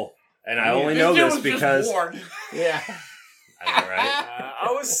school. And I only know this because Yeah. I know, right?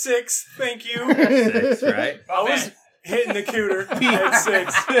 I was 6. Thank you. 6, right? I was hitting the cooter at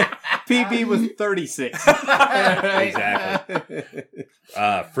 6. PB was 36. Exactly.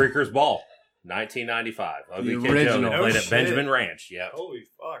 Freakers Ball, 1995. The Ugly Kid original. Joe that No played at shit. Benjamin Ranch. Yep. Holy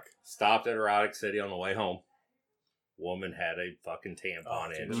fuck. Stopped at Erotic City on the way home. Woman had a fucking tampon Oh,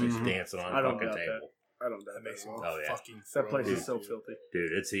 in. dude. She's Mhm. dancing on I a don't fucking doubt table. I don't know. That makes me Oh, yeah. fucking That place throw is so up. filthy.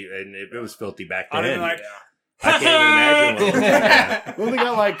 Dude, it was filthy back I'd then. have been like, I can't even imagine what it was like. Don't they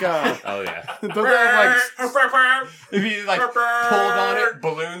got like Oh, yeah. don't they have like If you like pulled on it,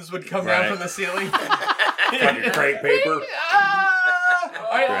 balloons would come down Right. from the ceiling. Fucking crepe paper.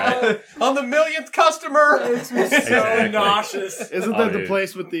 Right. On the millionth customer. so Exactly. nauseous. isn't Oh, that the dude.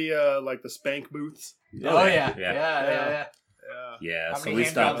 place with the like the spank booths? Oh yeah. Yeah. Yeah. Yeah, How so many we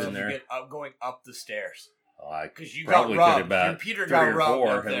hand stopped jobs in did you there. get going up the stairs? Oh, I Because you probably got could rubbed. about Your Peter 3 got or rubbed 4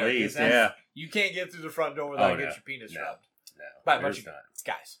 up there. at 'cause least. that's- Yeah. You can't get through the front door without Oh, getting no. your penis No. rubbed. No, By a there's bunch of not.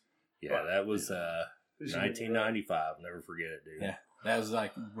 guys. Yeah, that was 1995. Never forget it, dude. Yeah. That was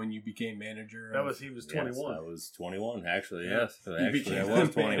like when you became manager. That was he was Yes, 21. I was 21, actually. Yeah. Yes, you actually, became I the was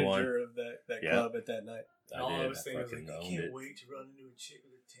 21. manager of that Yeah. club at that night. All I I was did. thinking I was like, fucking I owned can't it. wait to run into a chick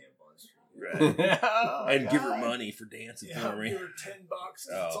with a tampon string. Right. And give her money for dancing Yeah, for I'll me. give her $10. Oh,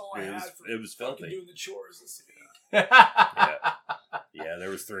 That's all I dude, had for it was fucking filthy. doing the chores this week. Yeah, there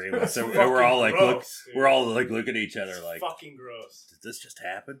was 3 of us. And we're all like, look, Gross, dude. we're all like, look at each other, It's like, fucking gross. did this just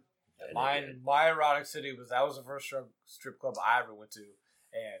happen? And it did. My erotic city was the first strip club I ever went to,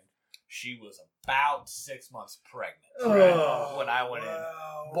 and she was about 6 months pregnant when I went in.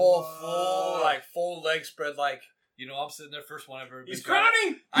 Full leg spread, like I'm sitting there first one ever. He's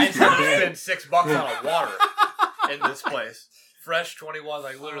crowning. I just had to spend $6 on a water in this place. Fresh 21,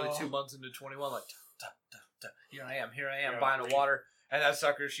 like literally 2 months into 21, like here I am Yeah, buying baby. a water, and that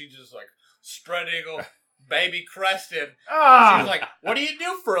sucker, she just like spread eagle, baby crested. She Ah, was like, "What do you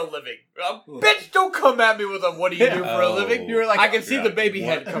do for a living, bitch? Don't come at me with a what do you do for a living." You were like, I can see yeah, the baby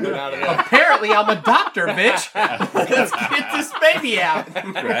what? head coming out of there. apparently I'm a doctor, bitch. Let's get this baby out.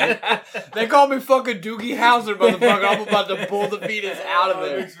 Right? They call me fucking Doogie Howser, motherfucker. I'm about to pull the fetus out of Oh, it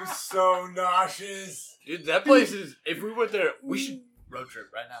there. makes me so nauseous. Dude, that place is. If we went there, we should road trip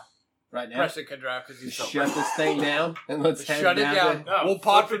right now. Right now, Preston can drive because he's so. shut this thing down and let's head Shut it down. to- We'll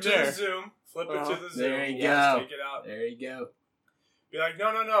pod flip from it to there. the Zoom. Flip it to the Zoom. There you Just go. Take it out. There you go. Be like, no,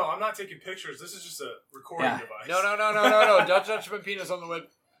 I'm not taking pictures. This is just a recording Yeah. device. No. Don't touch my penis on the whip.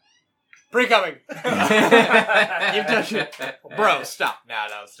 Pre-coming. You touch it. Bro, stop. No,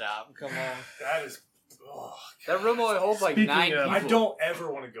 stop. Come on. That is. Oh, That room only holds like Speaking 9 of- people. I don't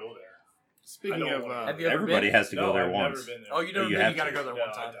ever want to go there. speaking I don't of, wanna- Have you ever Everybody been? has to go No, there I've once. never been there. Oh, you never You been? have You gotta to. go there No,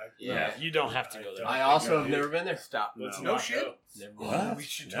 one time. Yeah. you don't have to go there. I also have never been there. Stop. Let's No not shit. go. Never been. What? We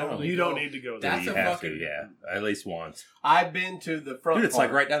should No. totally You go. don't need to go there. That's you a have fucking- to, yeah. At least once. I've been to the front. Dude, it's part.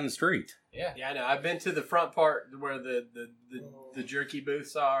 like right down the street. Yeah. Yeah, I know. I've been to the front part where the jerky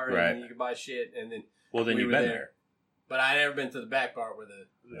booths are, and Right. you can buy shit, and then. Well, then We you've were been there. there. But I never been to the back part where the.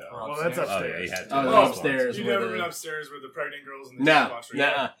 Yeah. Well, that's Upstairs. Oh, yeah, upstairs. you had to. Oh, Those no, ones. upstairs. You've where never the- been upstairs with the pregnant girls and the No, tampons, right?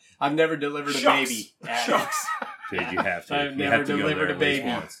 no, I've never delivered a Shucks. baby. Shucks. Dude, you have to. I've you never have to go delivered there a at least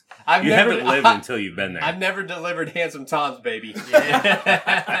baby. once. I've You never haven't lived until you've been there. I've never delivered Handsome Tom's baby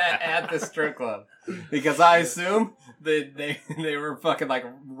at the strip club because I assume that they were fucking like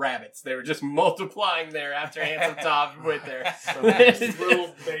rabbits. They were just multiplying there after Handsome Tom went there.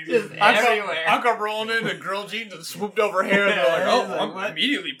 Little baby. Just I everywhere. come rolling in, and girl jeans and swooped over here, and they're like, Yeah, "Oh, it's like, I'm what?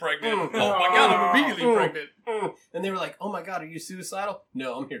 immediately pregnant. Mm. Oh my god, I'm immediately Mm. pregnant." And they were like, "Oh my god, are you suicidal?"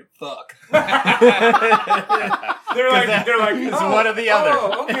 No, I'm here to fuck. They're like, It's one or the other.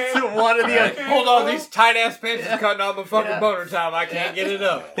 Oh, okay. It's one or the Right. other. Hold on, these tight ass pants is cutting off my fucking Yeah. boner time. I can't get it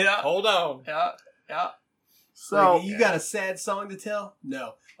up. Yeah. Hold on. Yeah, yeah. So Like, you got a sad song to tell?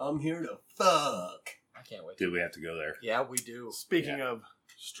 No, I'm here to fuck. I can't wait. Dude, we have to go there. Yeah, we do. speaking of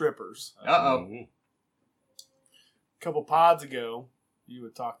strippers, Uh-oh. Mhm. a couple pods ago, you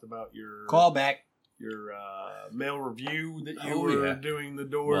had talked about your Call back. your mail review that you Oh, were yeah. doing the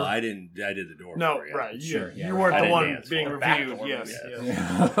door. Well, I did the door. no, for you. right. Sure, You yeah, weren't I the didn't one dance being for it. Back reviewed. door, Yes, yeah.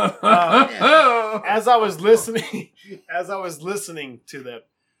 yes. As I was listening to that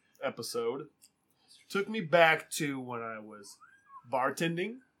episode, took me back to when I was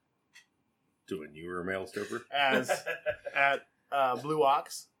bartending Doing you were a male stripper. at Blue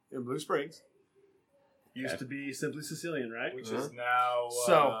Ox in Blue Springs. Used Okay. to be Simply Sicilian, right? Which is now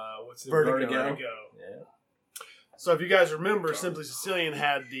So, what's it? Vertigo. Yeah. So if you guys remember, Simply Sicilian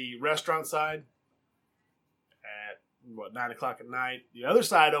had the restaurant side at 9 o'clock at night. The other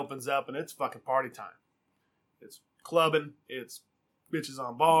side opens up and it's fucking party time. It's clubbing, it's bitches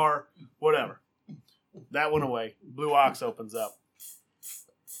on bar, whatever. That went away. Blue Ox opens up.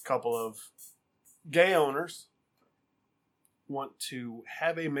 A couple of gay owners want to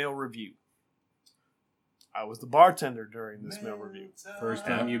have a male review. I was the bartender during this male review. First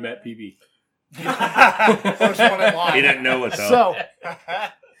time you met PB. First one in line. He didn't know it though. So,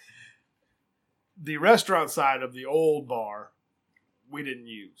 the restaurant side of the old bar, we didn't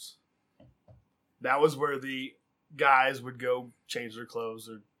use. That was where the guys would go change their clothes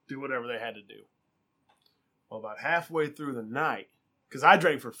or do whatever they had to do. Well, about halfway through the night, because I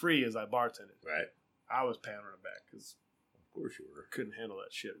drank for free as I bartended, Right. I was pounding it back because Of course you were. I couldn't handle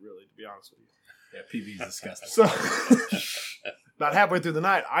that shit, really, to be honest with you. Yeah, PB's disgusting. So, about halfway through the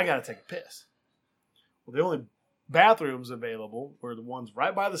night, I got to take a piss. Well, the only bathrooms available were the ones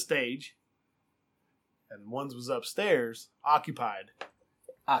right by the stage, and ones was upstairs, occupied.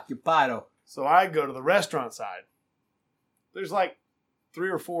 Occupado. So I go to the restaurant side. There's like 3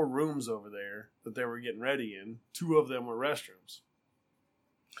 or 4 rooms over there that they were getting ready in. 2 of them were restrooms.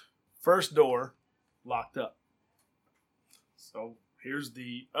 First door, locked up. So here's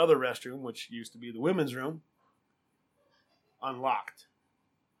the other restroom, which used to be the women's room, unlocked.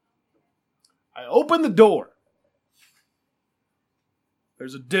 I open the door.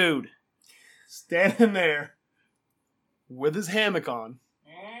 There's a dude standing there with his hammock on,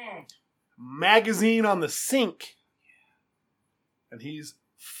 magazine on the sink, and he's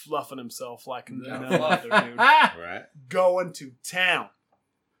fluffing himself like no other, dude. Right. Going to town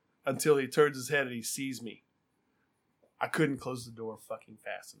until he turns his head and he sees me. I couldn't close the door fucking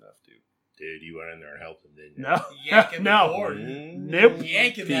fast enough, dude. Dude, you went in there and helped him, didn't you? No, Yanking the no, cord. nope.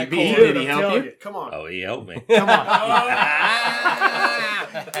 Yanking that PB. cord. Did Dude, he I'm help telling you? Come on, Oh, he helped me. come on.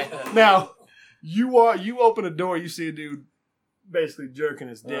 Now, you open a door, you see a dude basically jerking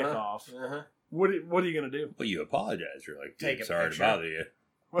his dick Uh-huh. off. Uh-huh. What are you gonna do? Well, you apologize. You're like, dude, Take a sorry picture. to bother you.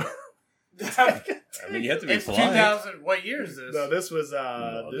 I mean, you have to be It's polite. 2000. What year is this? No, this was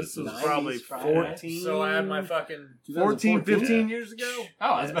No, this this was is probably 90s, probably. 14. So I had my fucking 14, 15 Yeah. years ago. Oh,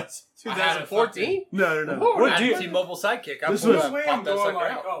 I was about to say I had a 2014? No, no, no. Lord, What I year? had a T-Mobile Sidekick. I This pulled was- up, Way I'm popped that going sucker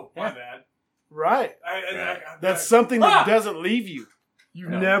like, out. oh, my Yeah. bad. Right. Right. That's something that Ah! doesn't leave you. You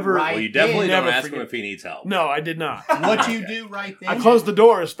No, never. right. Well, you definitely Never don't ask forget. him if he needs help. No, I did not. What you do right then? I closed the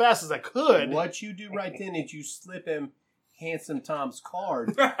door as fast as I could. What you do right then is you slip him Handsome Tom's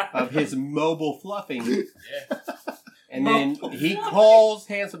card of his mobile fluffing. Yeah. And then he calls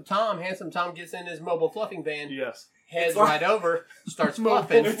Handsome Tom. Handsome Tom gets in his mobile fluffing van, Yes. heads It's like- right over, starts Mobile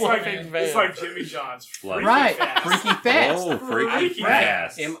fluffing. It's like Fluffing van. it's like Jimmy John's. Freaky Right. fast. Freaky fast. Oh, freaky Freaky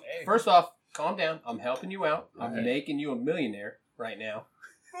fast. And first off, calm down. I'm helping you out. I'm Right. making you a millionaire right now.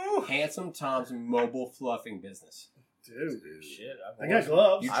 Handsome Tom's mobile fluffing business. Dude. Shit, I got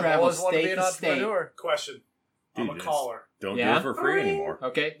gloves. You I've travel always wanted to be state an to state. entrepreneur. Question. I'm Dude, a this- caller. Don't Yeah? do it for free anymore.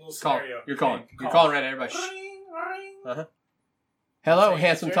 Okay, Little call. scenario. You're calling. Okay, You're call. calling right, everybody. Hello,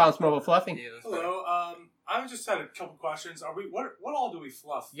 Handsome Tom's mobile fluffing. Yeah, that's right. Hello. I just had a couple questions. Are we? What all do we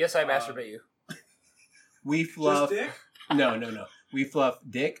fluff? Yes, I masturbate you. We fluff. Just dick? No. We fluff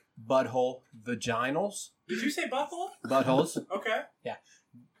dick, butthole, vaginals, Did you say butthole? buttholes. Okay.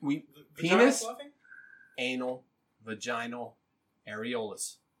 We Vagina penis, fluffing? anal, vaginal,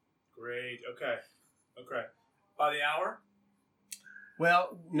 areolas. Great. Okay. By the hour?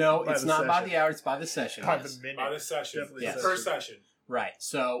 Well, no, By it's the not by session. the hour. It's by the session. By yes. the minute. By the session. Definitely Yes. Per session. Right.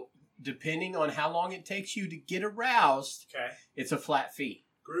 So, depending on how long it takes you to get aroused, Okay. it's a flat fee.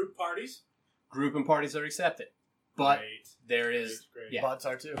 Group parties? Group and parties are accepted, but Great. there is Great. yeah. Butts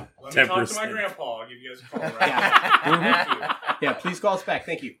are too. Let me talk to my 10%. grandpa. I'll give you guys a call. Right? Yeah. Thank you. Yeah, please call us back.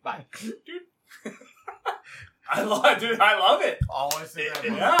 Thank you. Bye. I love it. Always do that.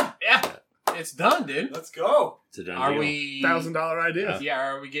 Yeah. Yeah, it's done, dude. Let's go. It's a done Are deal. we $1,000 idea. Yeah,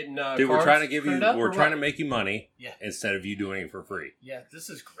 are we getting? Dude, we're cards trying to give you. printed up, We're or trying to what? make you money. Yeah. Instead of you doing it for free. Yeah, this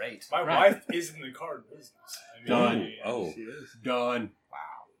is great. My Right. wife is in the card business. I mean, Done. Oh, She is. Done.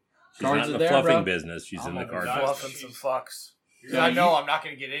 she's Cards not in are the there, fluffing bro. business. She's in the I'm card not business. fluffing some fucks. You're 'Cause gonna I know be- I'm not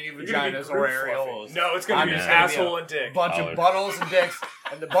going to get any you're gonna be vaginas or group fluffing. areolas. No, it's going I'm to be just gonna be asshole a and dick. bunch Oh, of buttholes and dicks,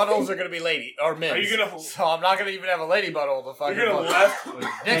 and the buttholes are going to be lady or men. Are you gonna- So I'm not going to even have a lady butthole to fucking You're going to fuck.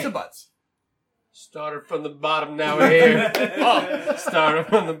 left. Dicks and butts. Started from the bottom, now we're here. Oh, Started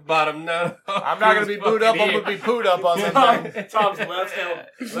from the bottom, now. I'm not going to be booed up. I'm going to be pooed up on something. Tom's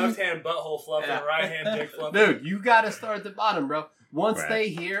left hand butthole fluffing, Yeah. right hand dick fluffing. Dude, you got to start at the bottom, bro. Once Right. they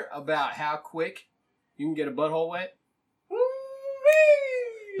hear about how quick you can get a butthole wet,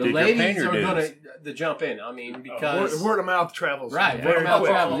 the Dude, you're paying ladies your are dues. going to jump in. I mean, because Word of mouth travels. Right, word very of mouth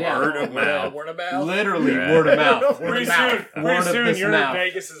quick. travels, yeah. Word of mouth. Word of mouth. literally Yeah. word of mouth. Pretty mouth. soon, Word of pretty soon this you're mouth. in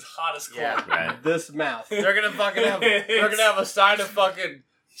Vegas' hottest club. Yeah. Right. This mouth. They're gonna fucking have. They're gonna have a sign of fucking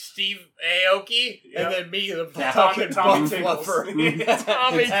Steve Aoki, Yep. and then me, the Yeah. fucking Tommy butt Tickles. fluffer.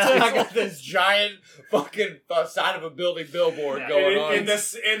 Tommy And I got this giant fucking side of a building billboard going on. And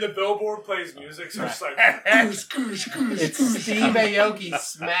the billboard plays music, so it's like It's Steve Aoki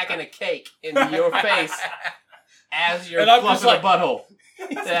smacking a cake into your face as you're And I'm just fluffing like- a butthole.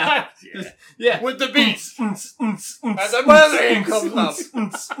 Yeah. Yeah. With the beats. And then my other hand comes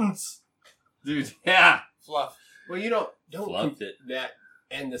up. Dude, yeah. Fluff. Well, you don't Fluffed it. that,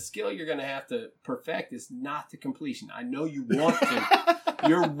 and the skill you're going to have to perfect is not to completion. I know you want to.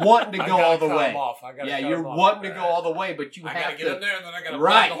 You're wanting to I go gotta all the cut way. him off. I gotta Yeah, cut you're him off. wanting to go all the way, but you I have gotta to. get in there, and then I gotta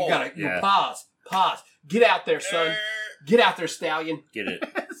Right, plug the you hole. gotta Yeah. pause. Get out there, son. Get out there, stallion. Get it.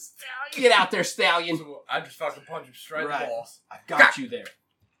 Get out there, stallion. So I just fucking punch him straight in Right. the balls. I got you there.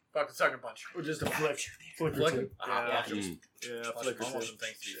 Fucking sucker punch. Or just a flick. Flick or Flick? two. Ah, Yeah, just- yeah, I flick or want two. some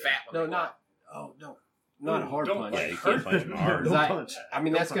things to be fat. No, not. Oh no, not a hard don't punch. Yeah, you can't punch him hard. Don't I- punch. I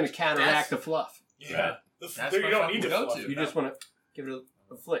mean, that's going to counteract the fluff. Yeah, That's you my don't need fucking to fluff go-to. it. You just want to give it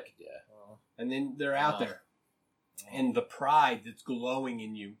a flick. Yeah. And then they're out Oh. there. And the pride that's glowing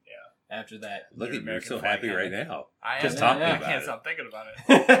in you Yeah. after that. Look at you, you're American so flag happy right now. I Just am- talking I about can't it. stop thinking about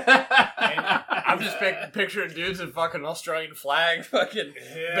it. and I'm just picturing dudes in fucking Australian flag, fucking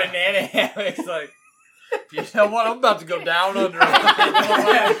Yeah. banana hammocks. Like, you know what? I'm about to go down under.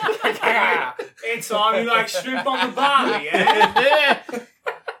 It's on you like shrimp on the body, eh?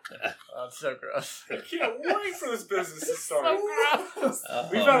 Oh, it's so gross. I can't wait for this business to start. Uh,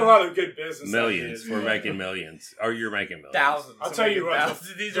 We've had a lot of good business. millions. ideas. We're making millions. Or you're making millions. Thousands. I'll tell you what,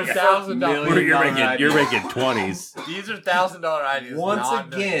 Thousands. These are the- $1,000. You're $1,000,000 making ideas. 20s. These are $1,000 ideas. Once not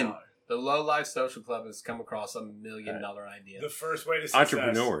again, $1,000,000. the Low Life Social Club has come across $1 million idea. The first way to success.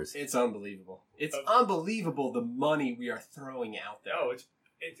 Entrepreneurs. It's unbelievable. It's Of- unbelievable the money we are throwing out there. No, it's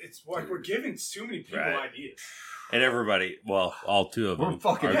like we're giving too many people Right. ideas. And everybody, well, all two of We're them.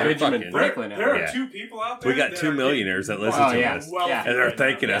 fucking are- they're Benjamin fucking- Franklin out There there. are Yeah. two people out there. We got that 2 are millionaires that getting listen Oh, to yeah. us. wealthy Yeah. And they're right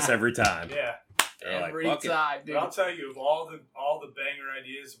thanking now. us every time. Yeah, They're like, Every fuck it. time, but dude. I'll tell you, of all the banger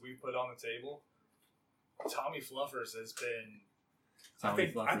ideas we put on the table, Tommy Fluffers has been. Tommy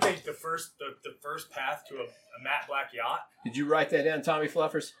I Fluffers. think the first path to a matte black yacht. Did you write that down, Tommy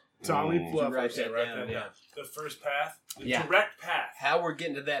Fluffers? Tommy Ooh. Fluffers. Right there. Write down, that yeah. down. The first path, the Yeah. direct path How we're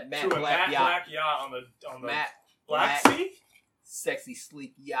getting to that matte to a black matte yacht. black yacht on the Matte Black black, Sea. sexy,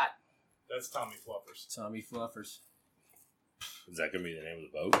 sleek yacht. That's Tommy Fluffers. Tommy Fluffers. Is that going to be the name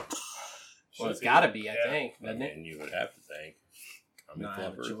of the boat? Well, it's Should got to be, I Yeah. think, doesn't it? And you would have to think. Tommy No, I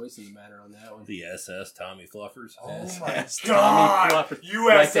have a Fluffers. choice in the matter on that one. The SS Tommy Fluffers. Oh Yes. my Yes. God! Tommy Fluffers.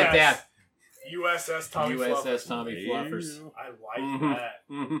 USS. Write that down. USS Tommy USS Fluffers. Tommy Fluffers. I like Mhm. that.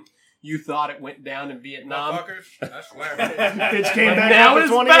 hmm You thought it went down in Vietnam. Motherfuckers, I swear. Bitch came But back now up in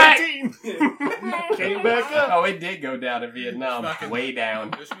it's 2018. Came back up. Oh, it did go down in Vietnam. Fucking- Way down.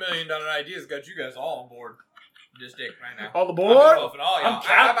 This $1 million idea's got you guys all on board. This dick right now. All I'm aboard? fluffing all y'all.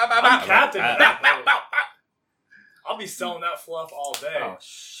 I'm captain. Ah. I'll be selling that fluff all day. Oh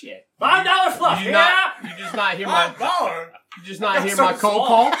shit! $5 fluff. Did you Yeah. not? You just not hear my? $5. You just not Gotta hear my start cold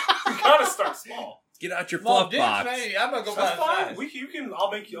small. call? You gotta start small. Get out your Small fluff dicks, box. man. I'm gonna go buy That's a fine. size. You can. I'll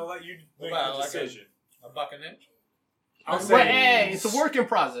let you make Well, the like decision. a buck an inch. I'll Well, say hey, it's a work in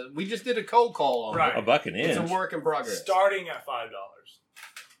process. We just did a cold call on Right. it. A buck an It's inch. a work in progress. starting at $5.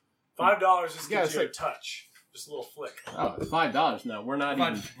 $5 just You gotta gets you a say- touch, just a little flick. Oh, it's $5 now. We're not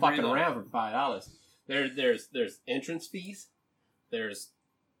even Fine. fucking Reload. around for $5. There's entrance fees. There's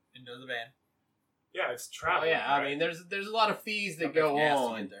Into the van. Yeah, it's travel. oh yeah, I right? mean there's a lot of fees that Okay, go gas to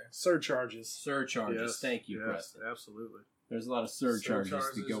on. get there. Surcharges. Surcharges. Yes, Thank you, yes, Preston. absolutely. There's a lot of surcharges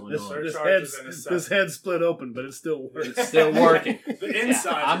Surcharges. going This, on. Surcharges this, and head's, assessment. this head's split open, but it still works. It's still working. The Yeah,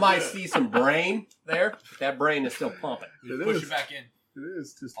 inside. I might see some brain there. But that brain is still pumping. It Push is. it back in. It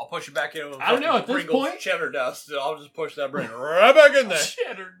is. Just I'll push it back in with I don't know, at this Pringles point- cheddar dust. And I'll just push that brain right back in there.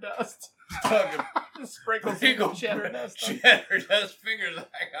 Cheddar dust. Fucking Sprinkle Pringles some cheddar dust. on it. cheddar dust fingers like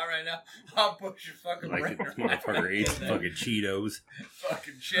I got right now. I'll push your fucking Like brain the right motherfucker back eats in there. fucking Cheetos.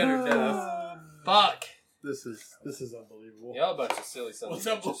 Fucking cheddar dust. Fuck. this is unbelievable. Y'all a bunch of silly sons What's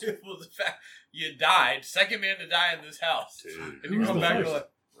of bitches. unbelievable is the fact you died, second man to die in this house, Dude, and you who's come the back and first? you're like,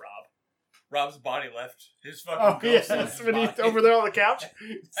 Rob's body left. His fucking Oh ghost yeah, left his when he's body. over there on the couch,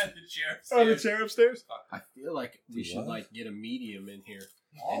 At the chair. on the chair upstairs. I feel like we Do should what? like get a medium in here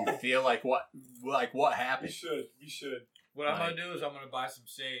Oh. and feel like what We happened. should. We should. What I'm gonna do is I'm gonna buy some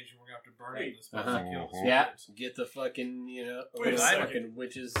sage and we're gonna have to burn it in this Uh-huh. supposed to kill the Yeah, spirits. get the fucking Wait a second. fucking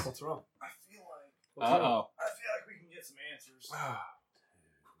witches. What's wrong? I feel like. Uh oh. I feel like we can get some answers.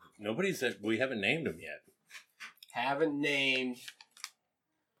 Nobody said we haven't named him yet. Haven't named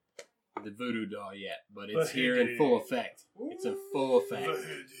the voodoo doll yet, but it's But here in full effect. It's in full effect.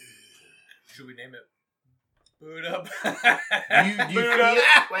 Should we name it Boot Up? Do you Boot feel?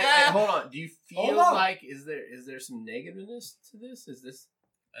 up. Wait, hold on. Do you feel Hold on. like is there some negativeness to this? Is this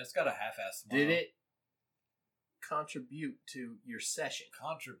It's got a half-ass smile. did it contribute to your session?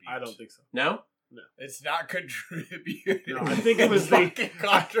 contribute? I don't think so. No. It's not contribute. No, I think it was the- fucking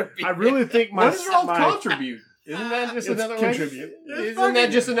contribute. I really think my What is wrong with my- contribute? Isn't that just It's another contribute. way? Isn't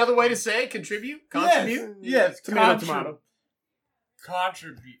that just another way to say it? Contribute? Contribute? Yes, Tomato, tomato.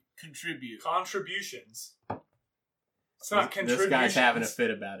 Contribute. Contributions. It's not This contributions. guy's having a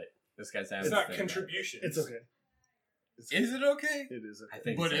fit about it. This guy's having It's a not fit contributions. It's okay. Is it okay? It is okay. I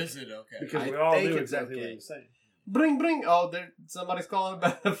think But it's is it okay? Because I we all think knew it's exactly what okay. he was saying. Bring. Oh, there. Somebody's calling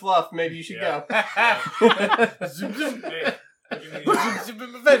about the fluff. Maybe you should Yeah. go. Zoom, zoom. Hey, look in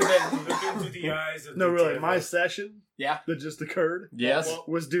the look into the eyes of No, the really. devil. My session Yeah. that just occurred Yes.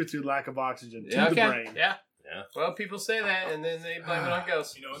 was due to lack of oxygen to Yeah, the okay. brain. Yeah. Yeah. Well, people say that, and then they blame it on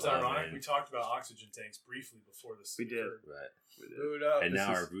ghosts. You know what's Oh, ironic? man. We talked about oxygen tanks briefly before this. We did. occurred. Right. Boot Up. And This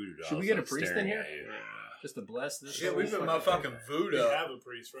now is- our voodoo doll. Should we get a priest in here? You. Just to bless this. Shit, we've been little fucking motherfucking thing. Boot We Up. have a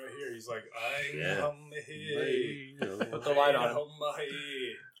priest right here. He's like, I Yeah. am the Put the light on him.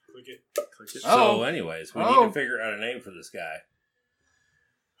 Click it. Click it. Oh. So, anyways, we Oh. need to figure out a name for this guy.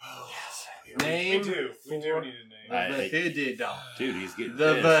 Name We do for- need a name. I- The hoodoo doll. Dude, he's getting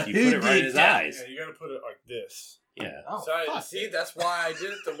The pissed. You put it right in his voodoo doll. eyes. Yeah, you gotta put it like this. Yeah. Oh, Sorry, fuck. see, that's why I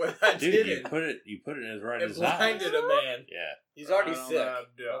did it the way I Dude, did you it. put it in his right in It his eyes. blinded a man. Yeah. He's already I sick.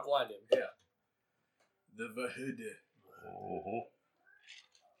 don't know. I'll blind him. Yeah. The voodoo. Oh.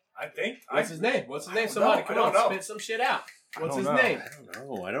 I think. What's his name? What's his name? don't Somebody, know. come I on, don't know. spit some shit out. I What's don't his know. name? I don't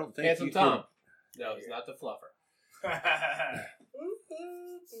know. I don't think Handsome you Tom. No, he's not the fluffer.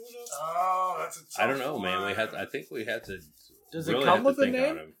 Oh, that's a tough I don't know, man. one. I think we had to. Does it really come have with to a think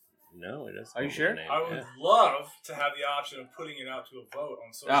name? on him. No, it doesn't. Are you come sure? with a name. I would Yeah. love to have the option of putting it out to a vote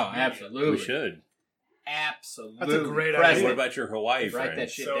on social Oh, media. absolutely. We should. Absolutely. That's a great Press idea. What it. about your Hawaii Write that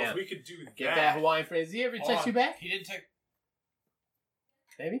friends? shit So if down. we could do Get that Hawaiian phrase. Did he ever text you back? He didn't text.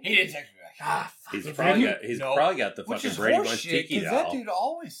 Maybe? He didn't text me back. Ah, fuck. He's Did probably you? got. He's No. probably got the Which fucking is Brady Bunch horseshit, tiki because that doll. dude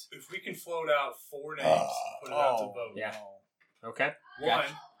always. If we can float out 4 names, put it out to vote. Yeah. Okay. One,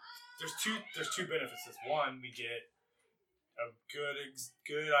 Gotcha. there's two benefits. This one, we get a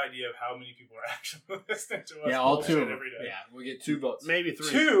good idea of how many people are actually listening to us. Yeah, all bullshit two of them. every day. Yeah, we'll get 2 votes. Maybe 3.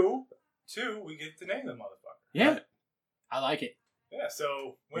 Two, we get to name the motherfucker. Yeah. I like it. Yeah,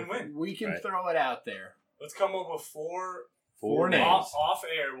 so win-win. We can Right. throw it out there. Let's come up with 4 Four names. off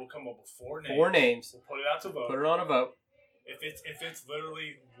air. We'll come up with 4 names. 4 names. We'll put it out to vote. Put it on a vote. If it's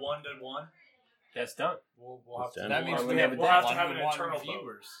literally 1-1, That's done. we'll have It's to. done. That means We'll we have have a we'll have to one have an to one internal vote.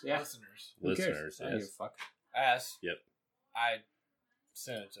 viewers, Yeah. listeners. Who cares? Listeners, I don't give a yes. fuck. As Yep. I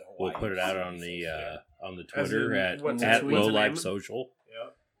sent it to Hawaii. We'll put it out on the As Twitter in, at what's the Low name? Life Social,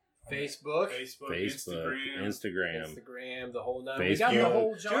 Yep. Facebook, Facebook, Facebook, Instagram. Instagram. the whole nine. We got the Facebook.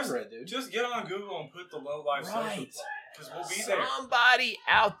 whole genre, dude. Just get on Google and put the Low Life Social Right. Club. Because we'll be there. Somebody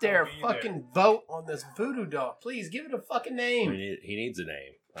out there We'll be fucking vote on this voodoo doll. Please give it a fucking name. He needs a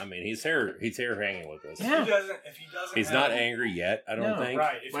name. I mean, he's here hanging with us. Yeah. If he doesn't He's have not it- angry yet. I don't No. think.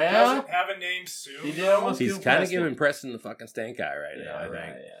 Right. If Well, he doesn't have a name soon, He did though, almost He's kill kind of Preston. giving Preston the fucking stank eye right now. I think.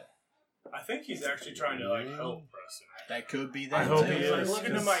 right, yeah. I think he's actually trying to like help Preston. That could be that. I hope too. he He's like, is. look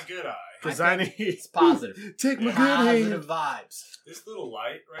into my good eye. Because I I think need. It's positive. Take my good Positive hand. vibes. This little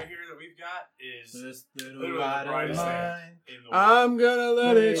light right here that we've got is This little literally the light of brightest thing mine. in the world. I'm gonna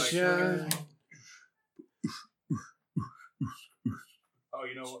let it Like, shine. Oh,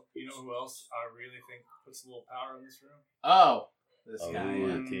 you know who else I really think puts a little power in this room? Oh, this Oh, guy.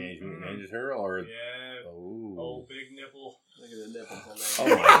 Yeah. Teenage Mutant Ninja Turtle or Yeah, oh, old big nipple. Look at the nipples on oh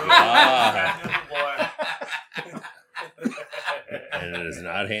there. my god! Nipple boy. And it is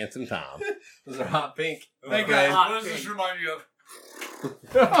not Handsome Tom. Those are hot pink. Hey Okay. guys, what does this remind you of?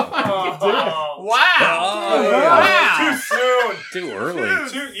 Oh, Wow. Oh, Wow. Too soon. Too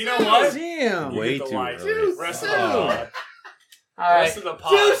early. You know what? Damn. You Way get the too light. early. Rest Too of the soon. pod. All Rest right. of the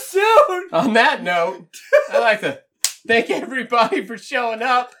pod. soon. On that note, I'd like to thank everybody for showing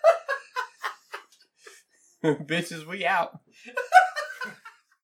up. Bitches, we out.